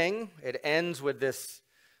whole thing. It ends with this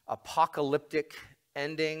apocalyptic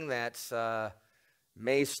ending that's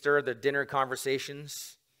may stir the dinner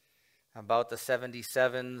conversations about the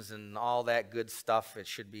 77s and all that good stuff. It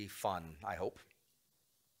should be fun, I hope.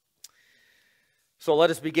 So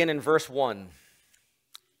let us begin in verse 1.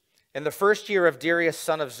 In the first year of Darius,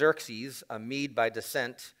 son of Xerxes, a Mede by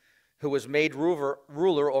descent, who was made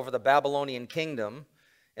ruler over the Babylonian kingdom,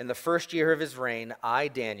 in the first year of his reign, I,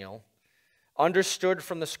 Daniel, understood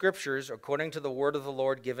from the scriptures, according to the word of the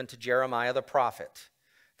Lord given to Jeremiah the prophet,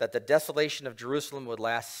 that the desolation of Jerusalem would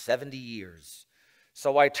last 70 years.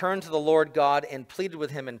 So I turned to the Lord God and pleaded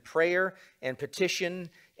with him in prayer and petition,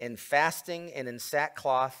 in fasting and in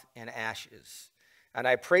sackcloth and ashes. And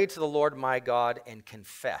I prayed to the Lord my God and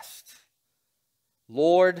confessed,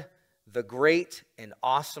 Lord, the great and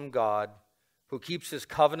awesome God, who keeps his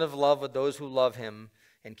covenant of love with those who love him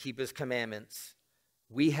and keep his commandments,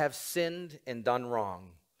 we have sinned and done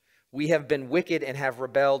wrong. We have been wicked and have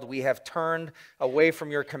rebelled. We have turned away from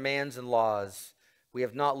your commands and laws. We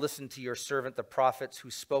have not listened to your servant, the prophets, who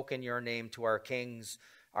spoke in your name to our kings,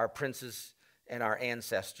 our princes, and our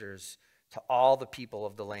ancestors, to all the people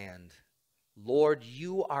of the land. Lord,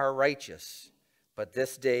 you are righteous, but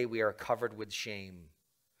this day we are covered with shame.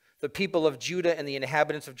 The people of Judah and the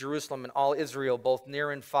inhabitants of Jerusalem and all Israel, both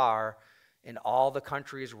near and far, in all the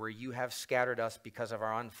countries where you have scattered us because of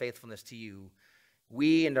our unfaithfulness to you,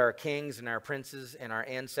 we and our kings and our princes and our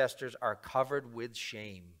ancestors are covered with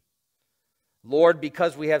shame. Lord,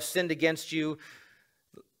 because we have sinned against you,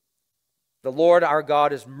 the Lord our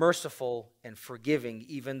God is merciful and forgiving,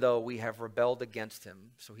 even though we have rebelled against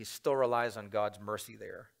him. So he still relies on God's mercy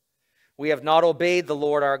there. We have not obeyed the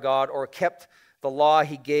Lord our God or kept the law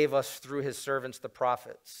he gave us through his servants, the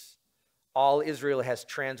prophets. All Israel has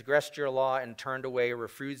transgressed your law and turned away,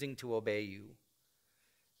 refusing to obey you.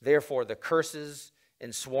 Therefore, the curses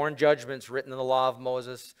and sworn judgments written in the law of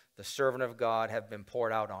Moses, the servant of God, have been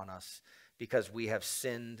poured out on us because we have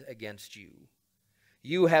sinned against you.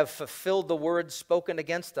 You have fulfilled the words spoken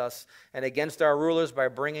against us and against our rulers by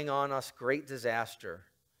bringing on us great disaster.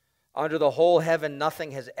 Under the whole heaven, nothing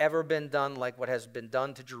has ever been done like what has been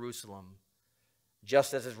done to Jerusalem.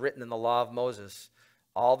 Just as is written in the law of Moses,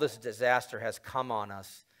 all this disaster has come on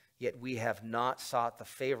us, yet we have not sought the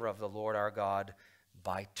favor of the Lord our God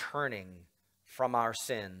by turning from our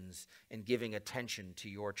sins and giving attention to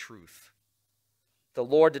your truth. The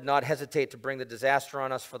Lord did not hesitate to bring the disaster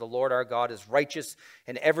on us, for the Lord our God is righteous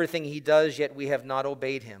in everything he does, yet we have not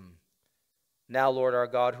obeyed him. Now, Lord our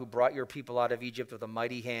God, who brought your people out of Egypt with a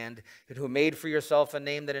mighty hand, and who made for yourself a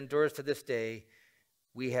name that endures to this day,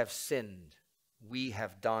 we have sinned. We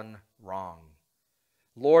have done wrong.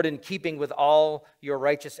 Lord, in keeping with all your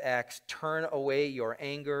righteous acts, turn away your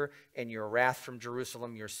anger and your wrath from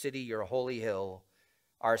Jerusalem, your city, your holy hill.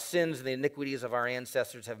 Our sins and the iniquities of our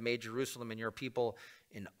ancestors have made Jerusalem and your people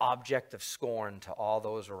an object of scorn to all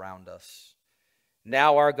those around us.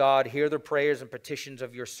 Now, our God, hear the prayers and petitions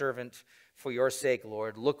of your servant for your sake,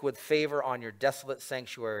 Lord. Look with favor on your desolate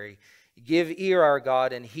sanctuary. Give ear, our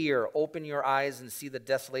God, and hear. Open your eyes and see the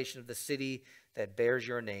desolation of the city that bears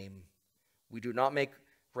your name. We do not make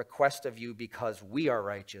request of you because we are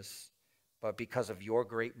righteous, but because of your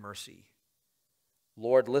great mercy.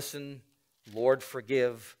 Lord, listen. Lord,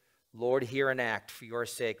 forgive. Lord, hear and act for your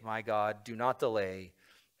sake, my God. Do not delay,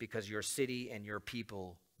 because your city and your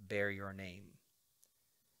people bear your name.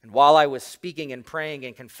 And while I was speaking and praying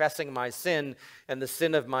and confessing my sin and the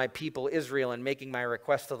sin of my people Israel and making my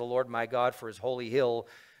request to the Lord my God for his holy hill,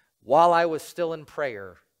 while I was still in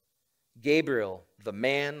prayer, Gabriel, the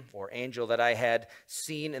man or angel that I had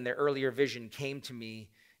seen in the earlier vision, came to me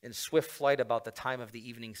in swift flight about the time of the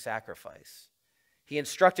evening sacrifice. He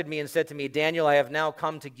instructed me and said to me, Daniel, I have now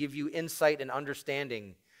come to give you insight and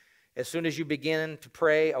understanding. As soon as you begin to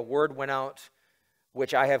pray, a word went out,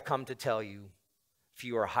 which I have come to tell you, for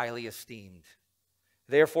you are highly esteemed.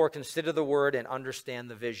 Therefore, consider the word and understand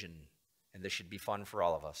the vision. And this should be fun for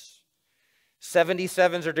all of us.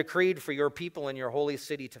 77s are decreed for your people in your holy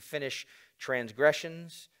city to finish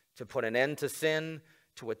transgressions, to put an end to sin,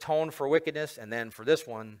 to atone for wickedness, and then for this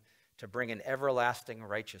one, to bring an everlasting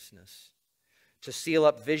righteousness, to seal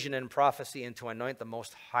up vision and prophecy, and to anoint the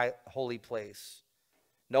most holy place.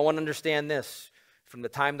 No one understand this. From the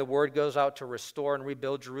time the word goes out to restore and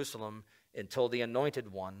rebuild Jerusalem until the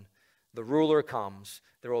anointed one, the ruler comes,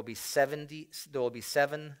 there will be 7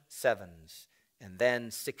 sevens, and then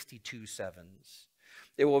 62 sevens.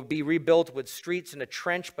 It will be rebuilt with streets and a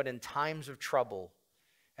trench, but in times of trouble.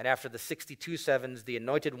 And after the 62 sevens, the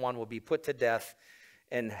anointed one will be put to death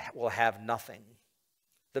and will have nothing.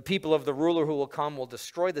 The people of the ruler who will come will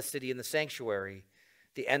destroy the city and the sanctuary.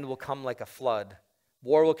 The end will come like a flood.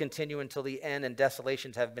 War will continue until the end, and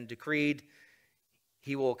desolations have been decreed.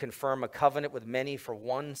 He will confirm a covenant with many for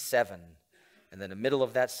 1 7. And in the middle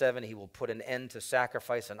of that 7, he will put an end to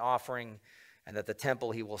sacrifice and offering, and at the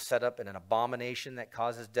temple he will set up an abomination that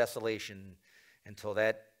causes desolation until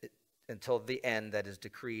the end that is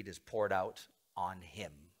decreed is poured out on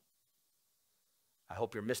him. I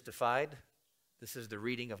hope you're mystified. This is the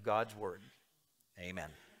reading of God's word. Amen.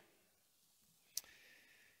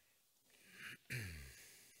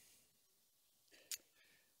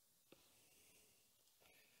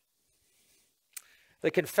 The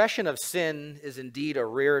confession of sin is indeed a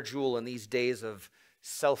rare jewel in these days of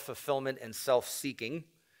self-fulfillment and self-seeking.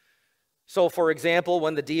 So, for example,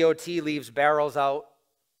 when the DOT leaves barrels out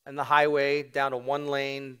on the highway down to one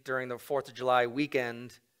lane during the 4th of July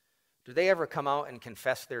weekend, do they ever come out and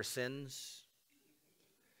confess their sins?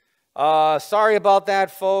 Sorry about that,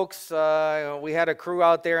 folks. We had a crew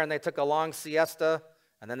out there and they took a long siesta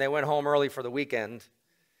and then they went home early for the weekend.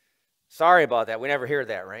 Sorry about that. We never hear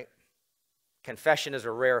that, right? Confession is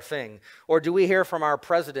a rare thing. Or do we hear from our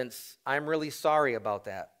presidents, I'm really sorry about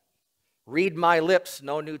that. Read my lips,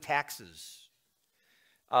 no new taxes.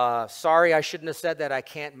 Sorry, I shouldn't have said that. I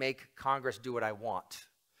can't make Congress do what I want.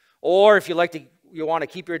 Or if you want to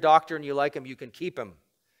keep your doctor and you like him, you can keep him.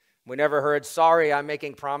 We never heard, sorry, I'm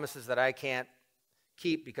making promises that I can't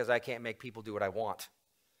keep because I can't make people do what I want.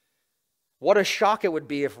 What a shock it would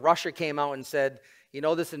be if Russia came out and said, you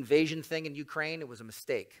know, this invasion thing in Ukraine, it was a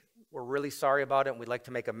mistake. We're really sorry about it and we'd like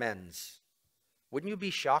to make amends. Wouldn't you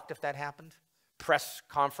be shocked if that happened? Press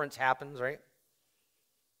conference happens, right?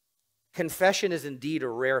 Confession is indeed a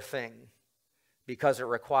rare thing because it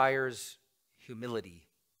requires humility.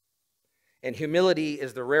 And humility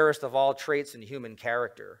is the rarest of all traits in human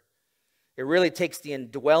character. It really takes the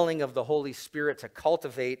indwelling of the Holy Spirit to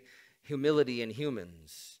cultivate humility in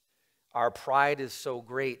humans. Our pride is so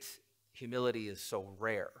great, humility is so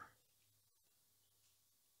rare.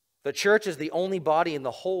 The church is the only body in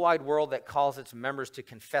the whole wide world that calls its members to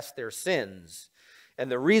confess their sins. And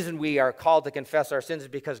the reason we are called to confess our sins is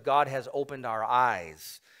because God has opened our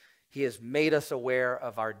eyes. He has made us aware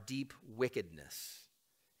of our deep wickedness.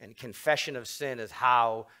 And confession of sin is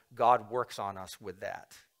how God works on us with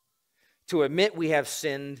that. To admit we have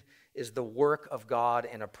sinned is the work of God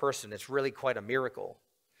in a person. It's really quite a miracle.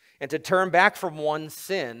 And to turn back from one's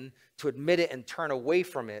sin To admit it and turn away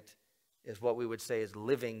from it is what we would say is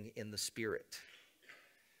living in the Spirit.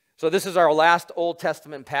 So this is our last Old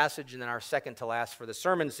Testament passage, and then our second to last for the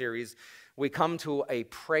sermon series. We come to a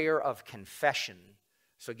prayer of confession.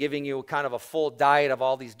 So giving you kind of a full diet of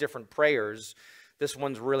all these different prayers, this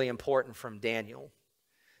one's really important from Daniel.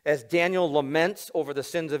 As Daniel laments over the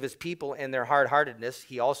sins of his people and their hard-heartedness,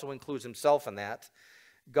 he also includes himself in that.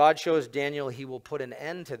 God shows Daniel he will put an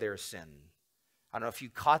end to their sin. I don't know if you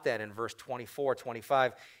caught that in verse 24,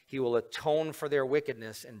 25. He will atone for their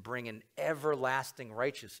wickedness and bring an everlasting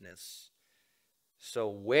righteousness. So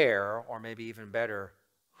where, or maybe even better,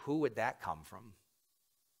 who would that come from?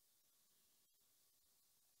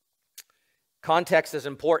 Context is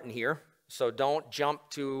important here, so don't jump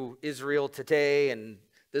to Israel today, and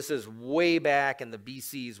this is way back in the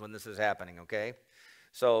BCs when this is happening, okay?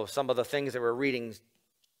 So some of the things that we're reading,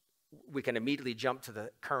 we can immediately jump to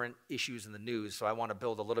the current issues in the news, so I want to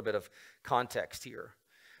build a little bit of context here.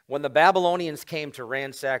 When the Babylonians came to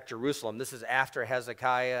ransack Jerusalem, this is after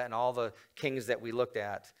Hezekiah and all the kings that we looked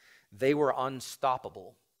at, they were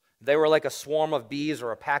unstoppable. They were like a swarm of bees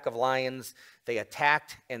or a pack of lions. They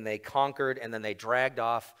attacked and they conquered, and then they dragged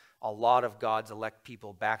off a lot of God's elect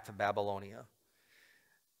people back to Babylonia.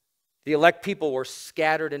 The elect people were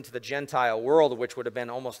scattered into the Gentile world, which would have been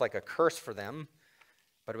almost like a curse for them.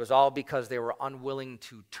 But it was all because they were unwilling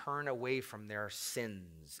to turn away from their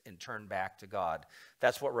sins and turn back to God.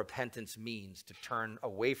 That's what repentance means, to turn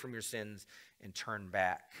away from your sins and turn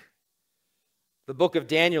back. The book of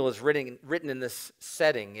Daniel is written in this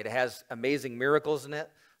setting. It has amazing miracles in it.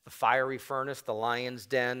 The fiery furnace, the lion's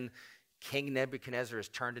den. King Nebuchadnezzar is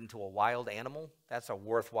turned into a wild animal. That's a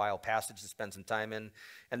worthwhile passage to spend some time in.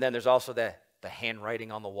 And then there's also the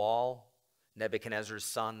handwriting on the wall. Nebuchadnezzar's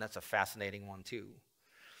son, that's a fascinating one too.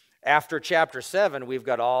 After chapter 7, we've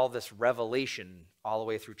got all this revelation all the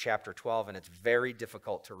way through chapter 12, and it's very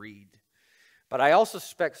difficult to read. But I also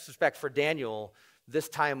suspect for Daniel, this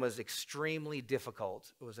time was extremely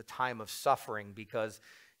difficult. It was a time of suffering because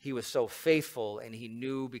he was so faithful, and he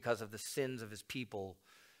knew because of the sins of his people,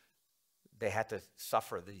 they had to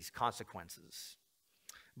suffer these consequences.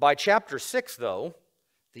 By chapter 6, though,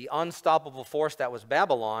 the unstoppable force that was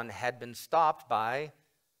Babylon had been stopped by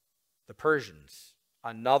the Persians.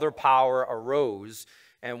 Another power arose,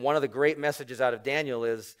 and one of the great messages out of Daniel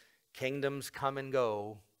is, kingdoms come and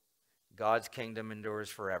go, God's kingdom endures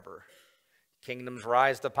forever. Kingdoms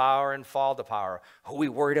rise to power and fall to power. Who are we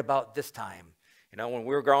worried about this time? You know, when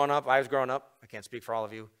we were growing up, I was growing up, I can't speak for all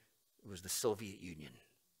of you, it was the Soviet Union.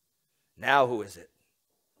 Now who is it?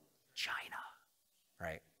 China,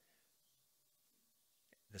 right?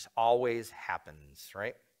 This always happens,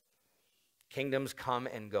 right? Kingdoms come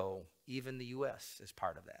and go. Even the U.S. is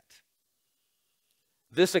part of that.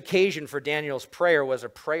 This occasion for Daniel's prayer was a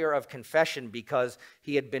prayer of confession because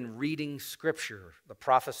he had been reading Scripture, the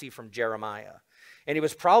prophecy from Jeremiah. And he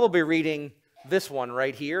was probably reading this one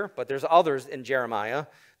right here, but there's others in Jeremiah.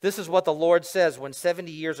 This is what the Lord says, when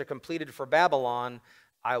 70 years are completed for Babylon,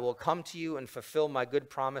 I will come to you and fulfill my good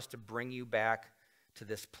promise to bring you back to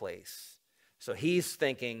this place. So he's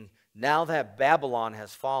thinking, now that Babylon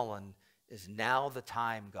has fallen, is now the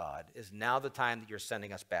time, God, is now the time that you're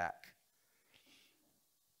sending us back.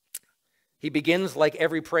 He begins, like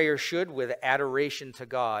every prayer should, with adoration to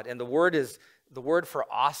God. And the word for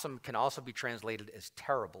awesome can also be translated as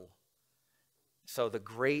terrible. So the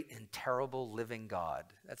great and terrible living God.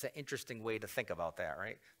 That's an interesting way to think about that,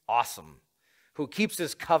 right? Awesome. Who keeps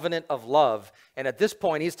his covenant of love. And at this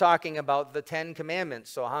point, he's talking about the 10 Commandments.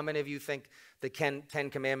 So how many of you think the 10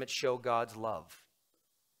 Commandments show God's love?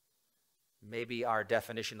 Maybe our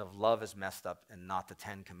definition of love is messed up and not the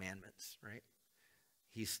 10 Commandments, right?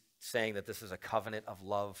 He's saying that this is a covenant of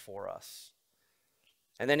love for us.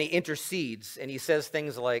 And then he intercedes and he says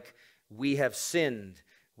things like, we have sinned,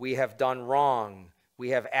 we have done wrong, we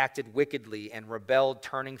have acted wickedly and rebelled,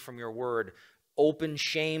 turning from your word. Open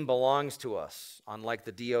shame belongs to us. Unlike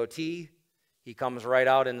the DOT, he comes right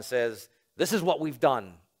out and says, this is what we've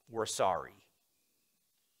done, we're sorry.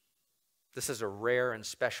 This is a rare and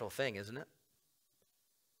special thing, isn't it?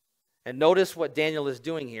 And notice what Daniel is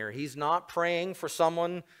doing here. He's not praying for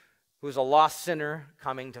someone who's a lost sinner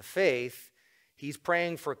coming to faith. He's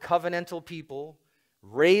praying for covenantal people,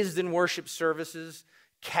 raised in worship services,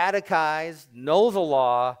 catechized, know the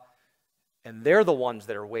law, and they're the ones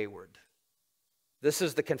that are wayward. This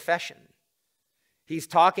is the confession. He's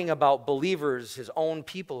talking about believers, his own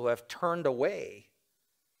people who have turned away.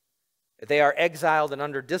 They are exiled and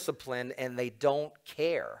under discipline, and they don't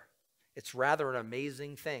care. It's rather an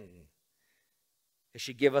amazing thing. It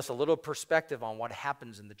should give us a little perspective on what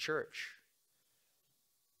happens in the church.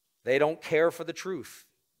 They don't care for the truth.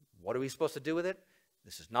 What are we supposed to do with it?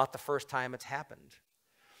 This is not the first time it's happened.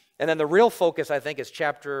 And then the real focus, I think, is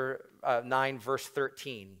chapter 9, verse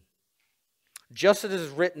 13. Just as it is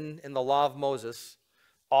written in the law of Moses,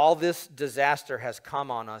 all this disaster has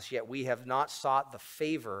come on us, yet we have not sought the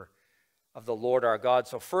favor of the Lord our God.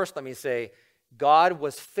 So first, let me say, God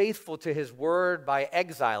was faithful to his word by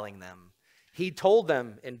exiling them. He told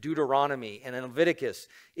them in Deuteronomy and in Leviticus,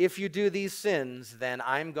 if you do these sins, then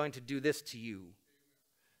I'm going to do this to you.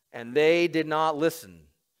 And they did not listen.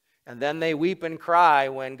 And then they weep and cry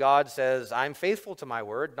when God says, I'm faithful to my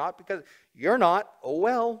word, not because you're not. Oh,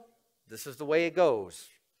 well, this is the way it goes.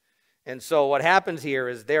 And so what happens here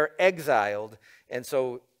is they're exiled. And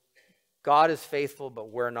so God is faithful, but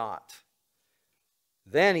we're not.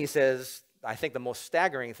 Then he says, I think the most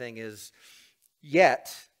staggering thing is,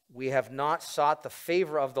 yet we have not sought the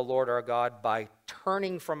favor of the Lord our God by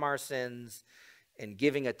turning from our sins and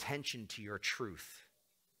giving attention to your truth.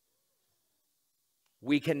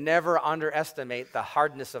 We can never underestimate the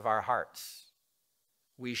hardness of our hearts.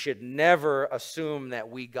 We should never assume that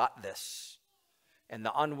we got this. And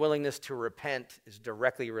the unwillingness to repent is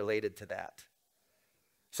directly related to that.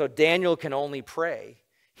 So Daniel can only pray.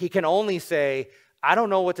 He can only say, I don't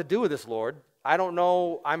know what to do with this, Lord. I don't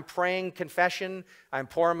know. I'm praying confession. I'm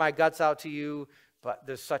pouring my guts out to you, but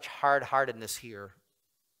there's such hard-heartedness here.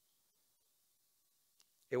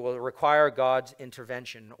 It will require God's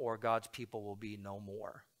intervention or God's people will be no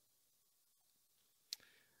more.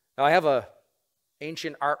 Now I have an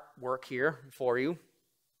ancient artwork here for you.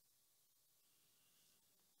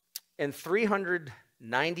 In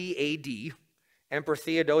 390 AD, Emperor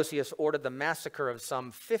Theodosius ordered the massacre of some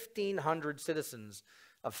 1,500 citizens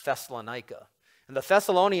of Thessalonica. And the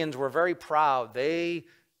Thessalonians were very proud. They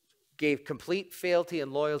gave complete fealty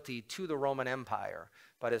and loyalty to the Roman Empire.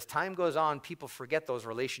 But as time goes on, people forget those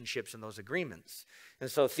relationships and those agreements. And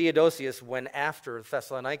so Theodosius went after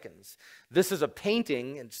Thessalonians. This is a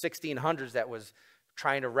painting in 1600s that was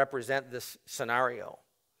trying to represent this scenario.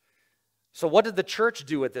 So what did the church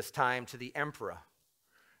do at this time to the emperor?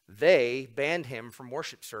 They banned him from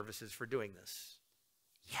worship services for doing this.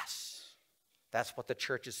 Yes, that's what the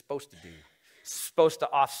church is supposed to do. It's supposed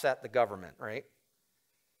to offset the government, right?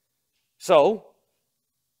 So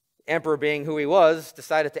emperor, being who he was,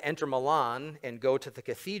 decided to enter Milan and go to the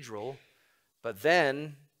cathedral. But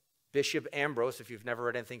then Bishop Ambrose, if you've never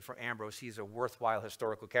read anything from Ambrose, he's a worthwhile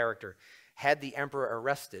historical character, had the emperor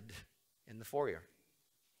arrested in the foyer.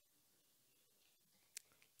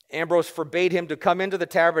 Ambrose forbade him to come into the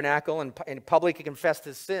tabernacle and publicly confessed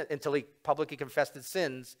his sin until he publicly confessed his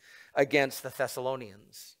sins against the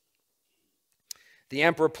Thessalonians. The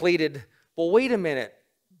emperor pleaded, well, wait a minute,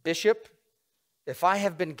 Bishop. If I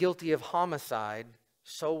have been guilty of homicide,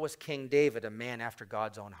 so was King David, a man after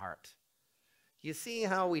God's own heart. You see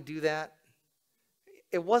how we do that?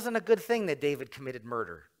 It wasn't a good thing that David committed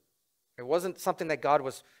murder. It wasn't something that God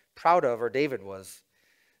was proud of, or David was.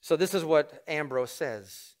 So this is what Ambrose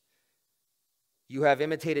says. You have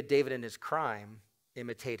imitated David in his crime,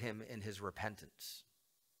 imitate him in his repentance.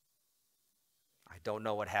 I don't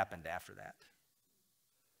know what happened after that.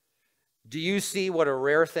 Do you see what a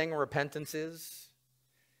rare thing repentance is?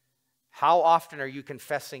 How often are you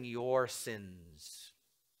confessing your sins?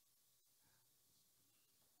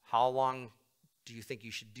 How long do you think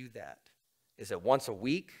you should do that? Is it once a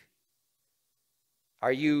week?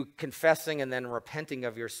 Are you confessing and then repenting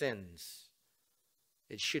of your sins?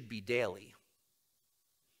 It should be daily.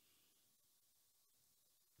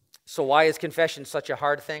 So why is confession such a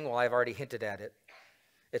hard thing? Well, I've already hinted at it.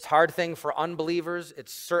 It's a hard thing for unbelievers.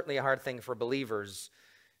 It's certainly a hard thing for believers.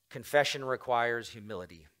 Confession requires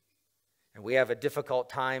humility. And we have a difficult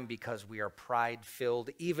time because we are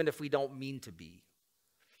pride-filled, even if we don't mean to be.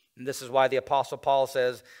 And this is why the Apostle Paul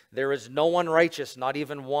says, there is no one righteous, not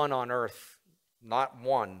even one on earth, not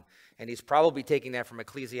one. And he's probably taking that from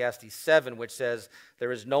Ecclesiastes 7, which says,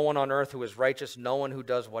 there is no one on earth who is righteous, no one who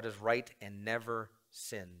does what is right and never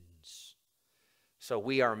sins. So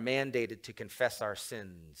we are mandated to confess our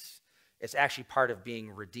sins. It's actually part of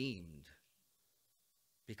being redeemed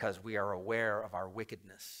because we are aware of our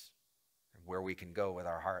wickedness and where we can go with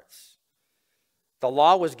our hearts. The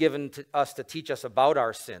law was given to us to teach us about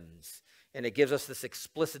our sins, and it gives us this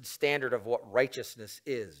explicit standard of what righteousness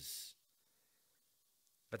is.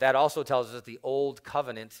 But that also tells us that the old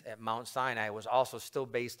covenant at Mount Sinai was also still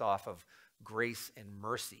based off of grace and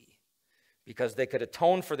mercy, because they could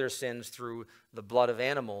atone for their sins through the blood of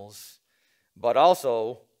animals, but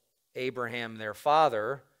also Abraham, their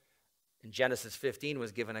father, in Genesis 15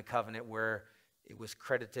 was given a covenant where it was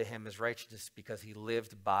credited to him as righteousness because he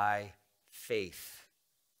lived by faith.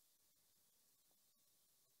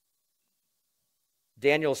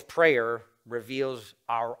 Daniel's prayer reveals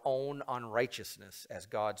our own unrighteousness as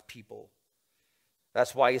God's people.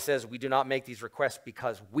 That's why he says we do not make these requests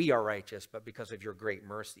because we are righteous, but because of your great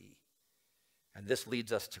mercy. And this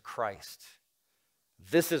leads us to Christ.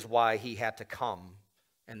 This is why he had to come,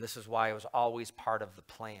 and this is why it was always part of the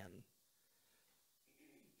plan.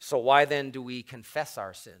 So why then do we confess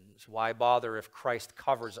our sins? Why bother if Christ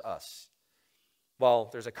covers us? Well,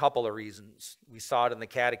 there's a couple of reasons. We saw it in the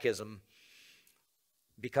catechism.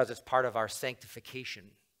 Because it's part of our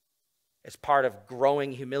sanctification. It's part of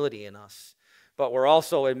growing humility in us. But we're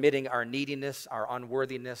also admitting our neediness, our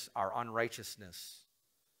unworthiness, our unrighteousness.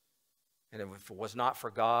 And if it was not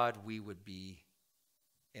for God, we would be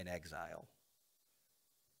in exile.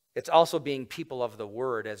 It's also being people of the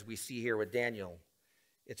word, as we see here with Daniel.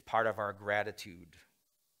 It's part of our gratitude.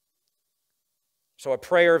 So a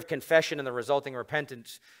prayer of confession and the resulting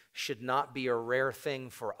repentance should not be a rare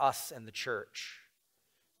thing for us and the church.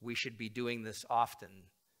 We should be doing this often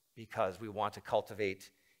because we want to cultivate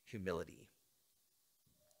humility.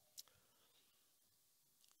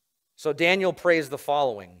 So Daniel prays the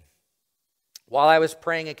following. While I was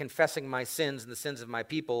praying and confessing my sins and the sins of my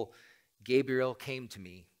people, Gabriel came to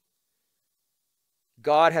me.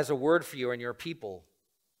 God has a word for you and your people.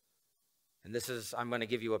 And I'm going to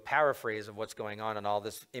give you a paraphrase of what's going on in all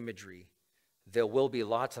this imagery. There will be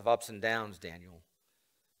lots of ups and downs, Daniel.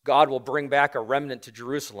 God will bring back a remnant to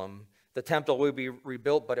Jerusalem. The temple will be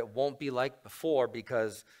rebuilt, but it won't be like before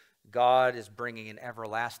because God is bringing an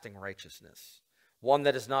everlasting righteousness, one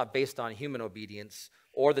that is not based on human obedience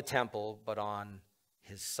or the temple, but on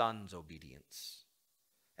his Son's obedience.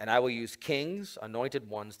 And I will use kings, anointed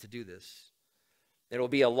ones, to do this. It will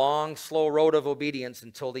be a long, slow road of obedience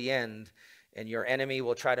until the end, and your enemy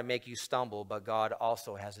will try to make you stumble, but God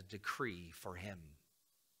also has a decree for him.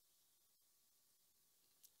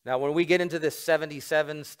 Now, when we get into this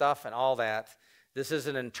 77 stuff and all that, this is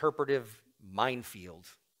an interpretive minefield.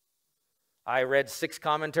 I read 6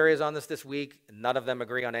 commentaries on this week, and none of them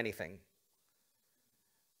agree on anything.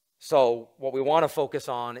 So what we want to focus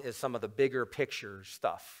on is some of the bigger picture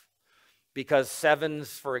stuff. Because 7s,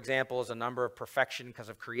 for example, is a number of perfection because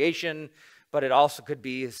of creation, but it also could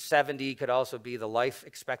be 70, could also be the life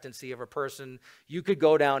expectancy of a person. You could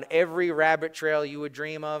go down every rabbit trail you would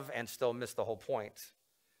dream of and still miss the whole point.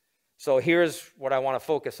 So here's what I want to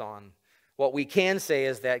focus on. What we can say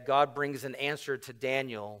is that God brings an answer to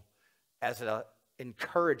Daniel as an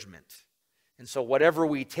encouragement. And so whatever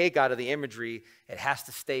we take out of the imagery, it has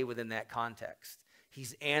to stay within that context.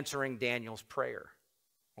 He's answering Daniel's prayer,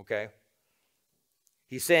 okay?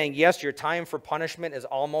 He's saying, yes, your time for punishment is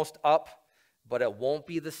almost up, but it won't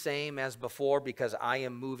be the same as before because I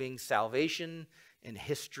am moving salvation and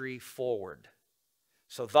history forward.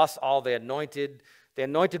 So thus all the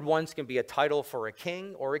anointed ones can be a title for a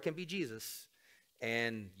king, or it can be Jesus.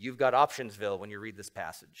 And you've got optionsville when you read this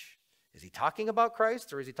passage. Is he talking about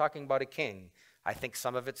Christ, or is he talking about a king? I think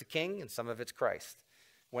some of it's a king and some of it's Christ.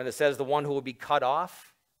 When it says the one who will be cut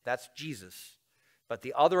off, that's Jesus. But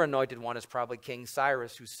the other anointed one is probably King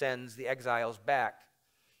Cyrus, who sends the exiles back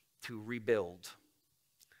to rebuild.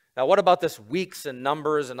 Now, what about this weeks and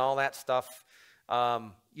numbers and all that stuff?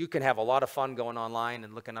 You can have a lot of fun going online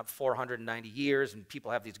and looking up 490 years, and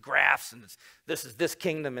people have these graphs, and this is this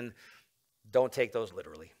kingdom, and don't take those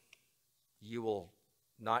literally. You will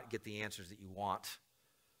not get the answers that you want.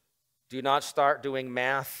 Do not start doing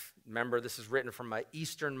math. Remember, this is written from an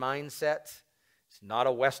Eastern mindset. It's not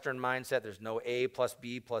a Western mindset. There's no A plus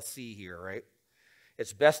B plus C here, right?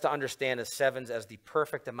 It's best to understand the 7s as the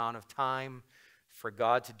perfect amount of time for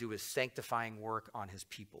God to do his sanctifying work on his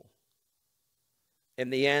people. In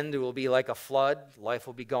the end, it will be like a flood. Life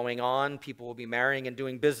will be going on. People will be marrying and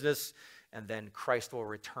doing business, and then Christ will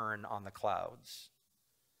return on the clouds.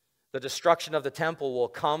 The destruction of the temple will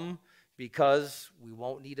come because we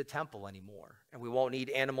won't need a temple anymore, and we won't need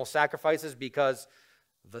animal sacrifices because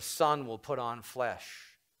the Son will put on flesh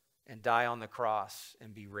and die on the cross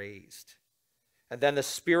and be raised. And then the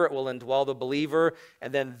Spirit will indwell the believer,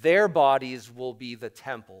 and then their bodies will be the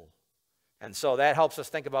temple. And so that helps us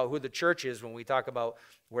think about who the church is when we talk about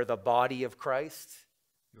we're the body of Christ.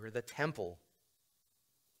 We're the temple.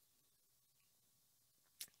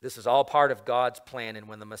 This is all part of God's plan, and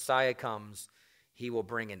when the Messiah comes, he will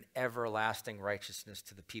bring an everlasting righteousness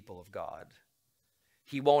to the people of God.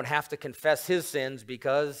 He won't have to confess his sins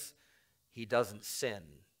because he doesn't sin.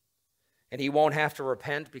 And he won't have to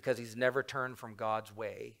repent because he's never turned from God's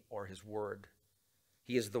way or his word.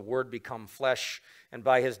 He is the word become flesh, and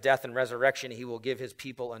by his death and resurrection, he will give his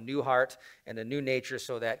people a new heart and a new nature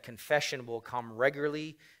so that confession will come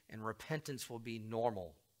regularly and repentance will be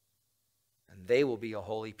normal. and they will be a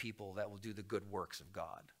holy people that will do the good works of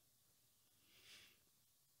God.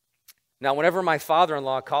 Now, whenever my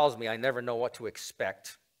father-in-law calls me, I never know what to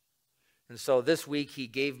expect. And so this week he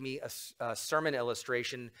gave me a sermon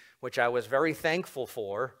illustration, which I was very thankful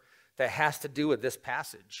for, that has to do with this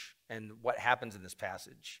passage and what happens in this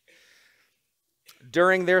passage.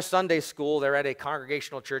 During their Sunday school, they're at a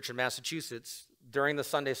congregational church in Massachusetts. During the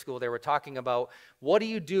Sunday school, they were talking about, what do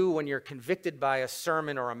you do when you're convicted by a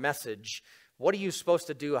sermon or a message? What are you supposed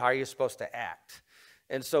to do? How are you supposed to act?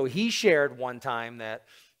 And so he shared one time that,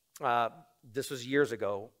 this was years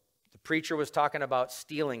ago, the preacher was talking about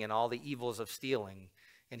stealing and all the evils of stealing.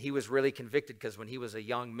 And he was really convicted because when he was a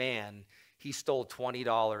young man, he stole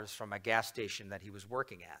 $20 from a gas station that he was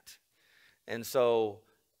working at. And so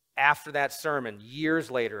after that sermon,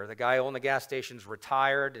 years later, the guy who owned the gas station's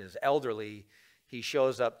retired, is elderly. He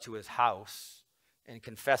shows up to his house and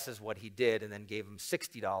confesses what he did and then gave him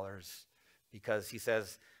 $60 because he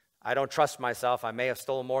says, I don't trust myself. I may have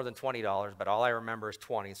stolen more than $20, but all I remember is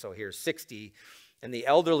 20, so here's 60. And the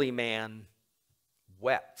elderly man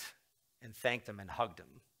wept and thanked him and hugged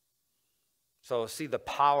him. So see the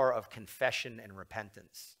power of confession and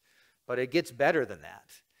repentance. But it gets better than that.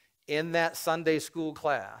 In that Sunday school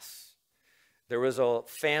class, there was a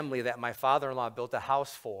family that my father-in-law built a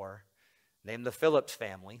house for, named the Phillips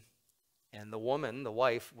family. And the woman, the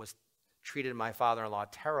wife, was treated my father-in-law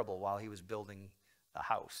terrible while he was building the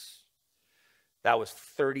house. That was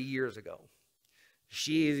 30 years ago.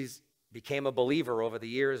 She became a believer over the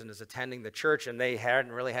years and is attending the church, and they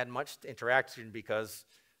hadn't really had much interaction because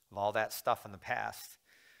of all that stuff in the past.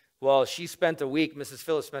 Well, she spent a week, Mrs.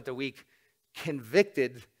 Phillips spent a week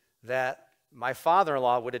convicted that my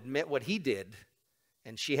father-in-law would admit what he did,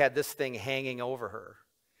 and she had this thing hanging over her.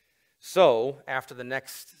 So after the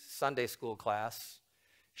next Sunday school class,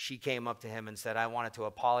 she came up to him and said, I wanted to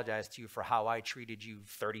apologize to you for how I treated you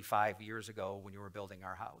 35 years ago when you were building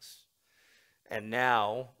our house. And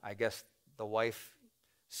now, I guess the wife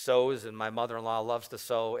sews, and my mother-in-law loves to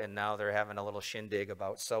sew, and now they're having a little shindig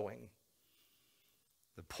about sewing.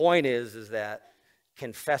 The point is that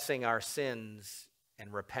confessing our sins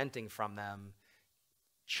and repenting from them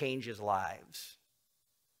changes lives.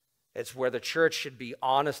 It's where the church should be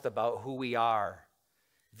honest about who we are.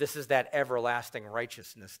 This is that everlasting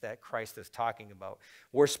righteousness that Christ is talking about.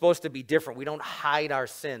 We're supposed to be different. We don't hide our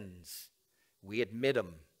sins. We admit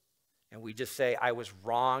them. And we just say, I was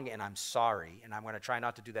wrong and I'm sorry, and I'm going to try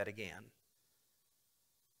not to do that again.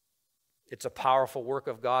 It's a powerful work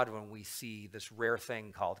of God when we see this rare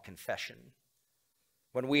thing called confession.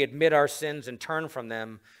 When we admit our sins and turn from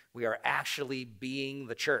them, we are actually being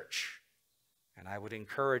the church. And I would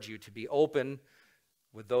encourage you to be open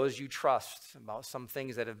with those you trust about some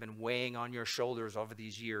things that have been weighing on your shoulders over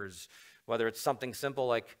these years, whether it's something simple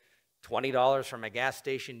like $20 from a gas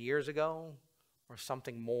station years ago or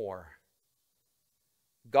something more.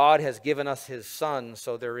 God has given us his Son,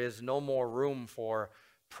 so there is no more room for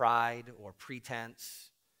pride or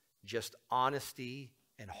pretense, just honesty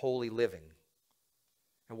and holy living.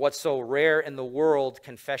 And what's so rare in the world,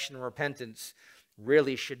 confession and repentance,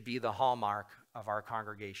 really should be the hallmark of our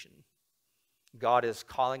congregation. God is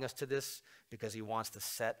calling us to this because he wants to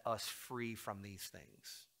set us free from these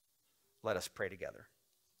things. Let us pray together.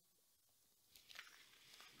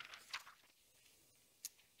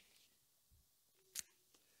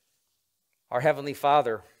 Our Heavenly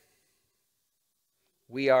Father,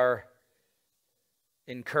 we are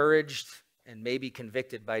encouraged and maybe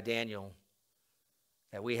convicted by Daniel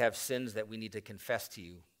that we have sins that we need to confess to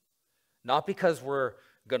you. Not because we're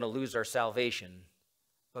going to lose our salvation,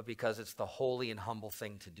 but because it's the holy and humble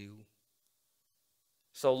thing to do.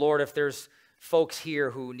 So, Lord, if there's folks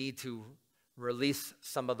here who need to release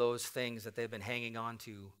some of those things that they've been hanging on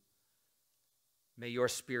to, may your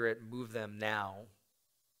Spirit move them now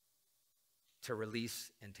to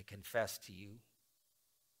release and to confess to you.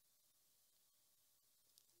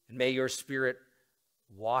 And may your Spirit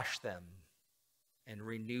wash them and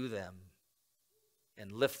renew them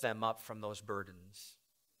and lift them up from those burdens.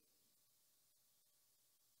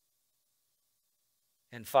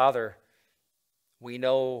 And Father, we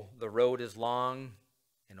know the road is long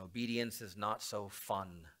and obedience is not so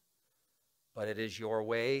fun, but it is your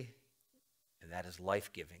way, and that is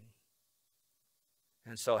life-giving.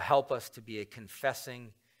 And so help us to be a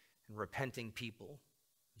confessing and repenting people.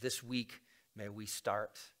 This week, may we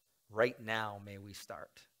start. Right now, may we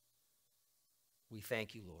start. We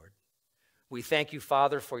thank you, Lord. We thank you,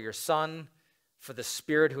 Father, for your Son, for the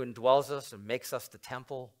Spirit who indwells us and makes us the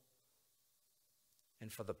temple,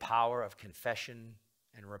 and for the power of confession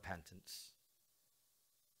and repentance.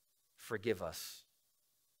 Forgive us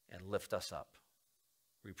and lift us up.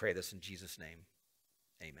 We pray this in Jesus' name.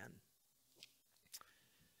 Amen.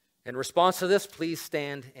 In response to this, please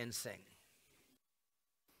stand and sing.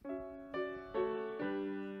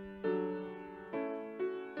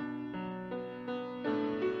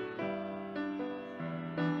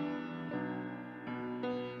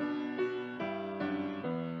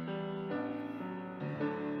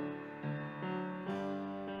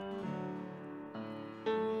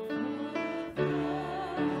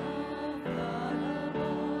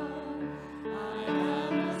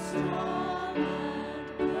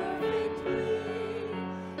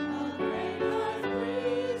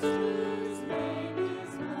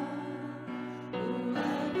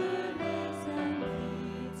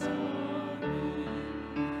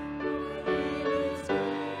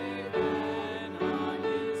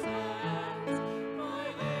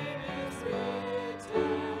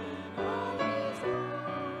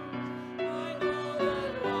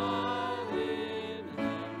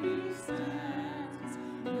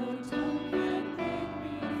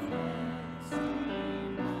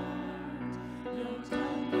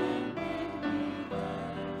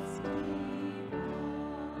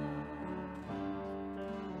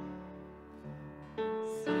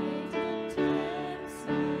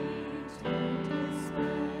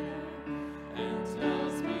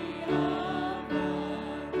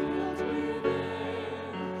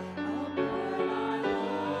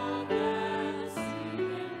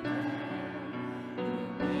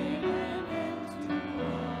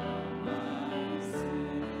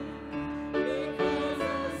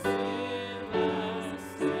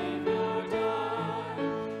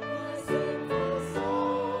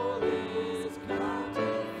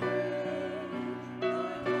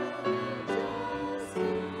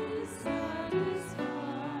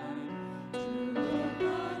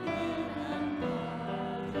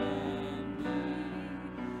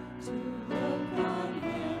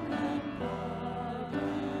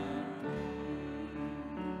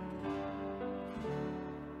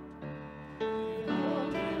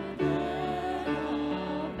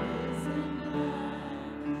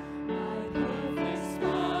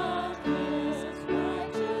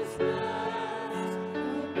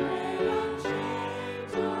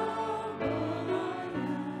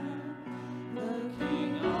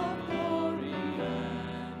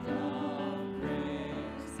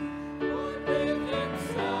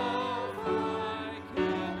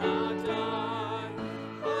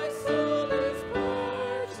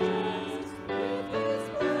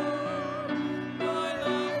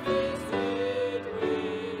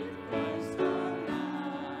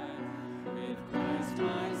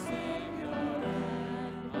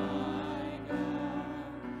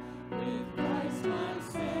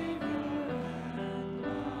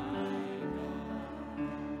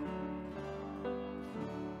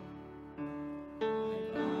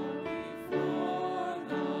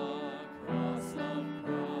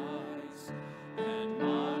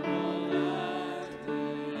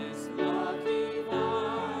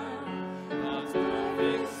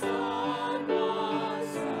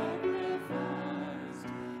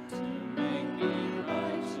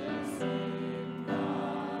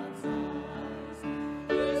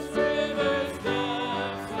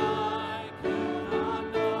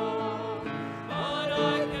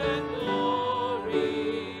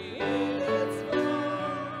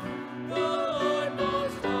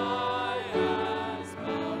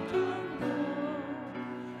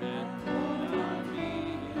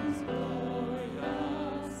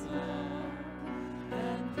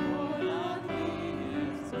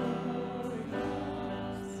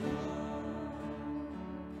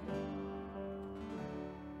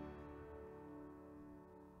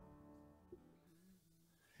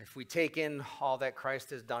 If we take in all that Christ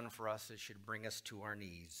has done for us, it should bring us to our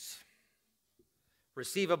knees.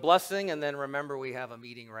 Receive a blessing, and then remember we have a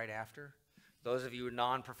meeting right after. Those of you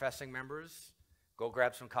non-professing members, go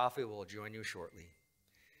grab some coffee. We'll join you shortly.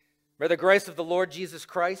 May the grace of the Lord Jesus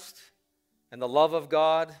Christ and the love of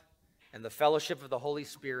God and the fellowship of the Holy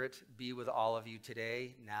Spirit be with all of you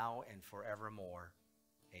today, now, and forevermore.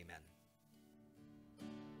 Amen.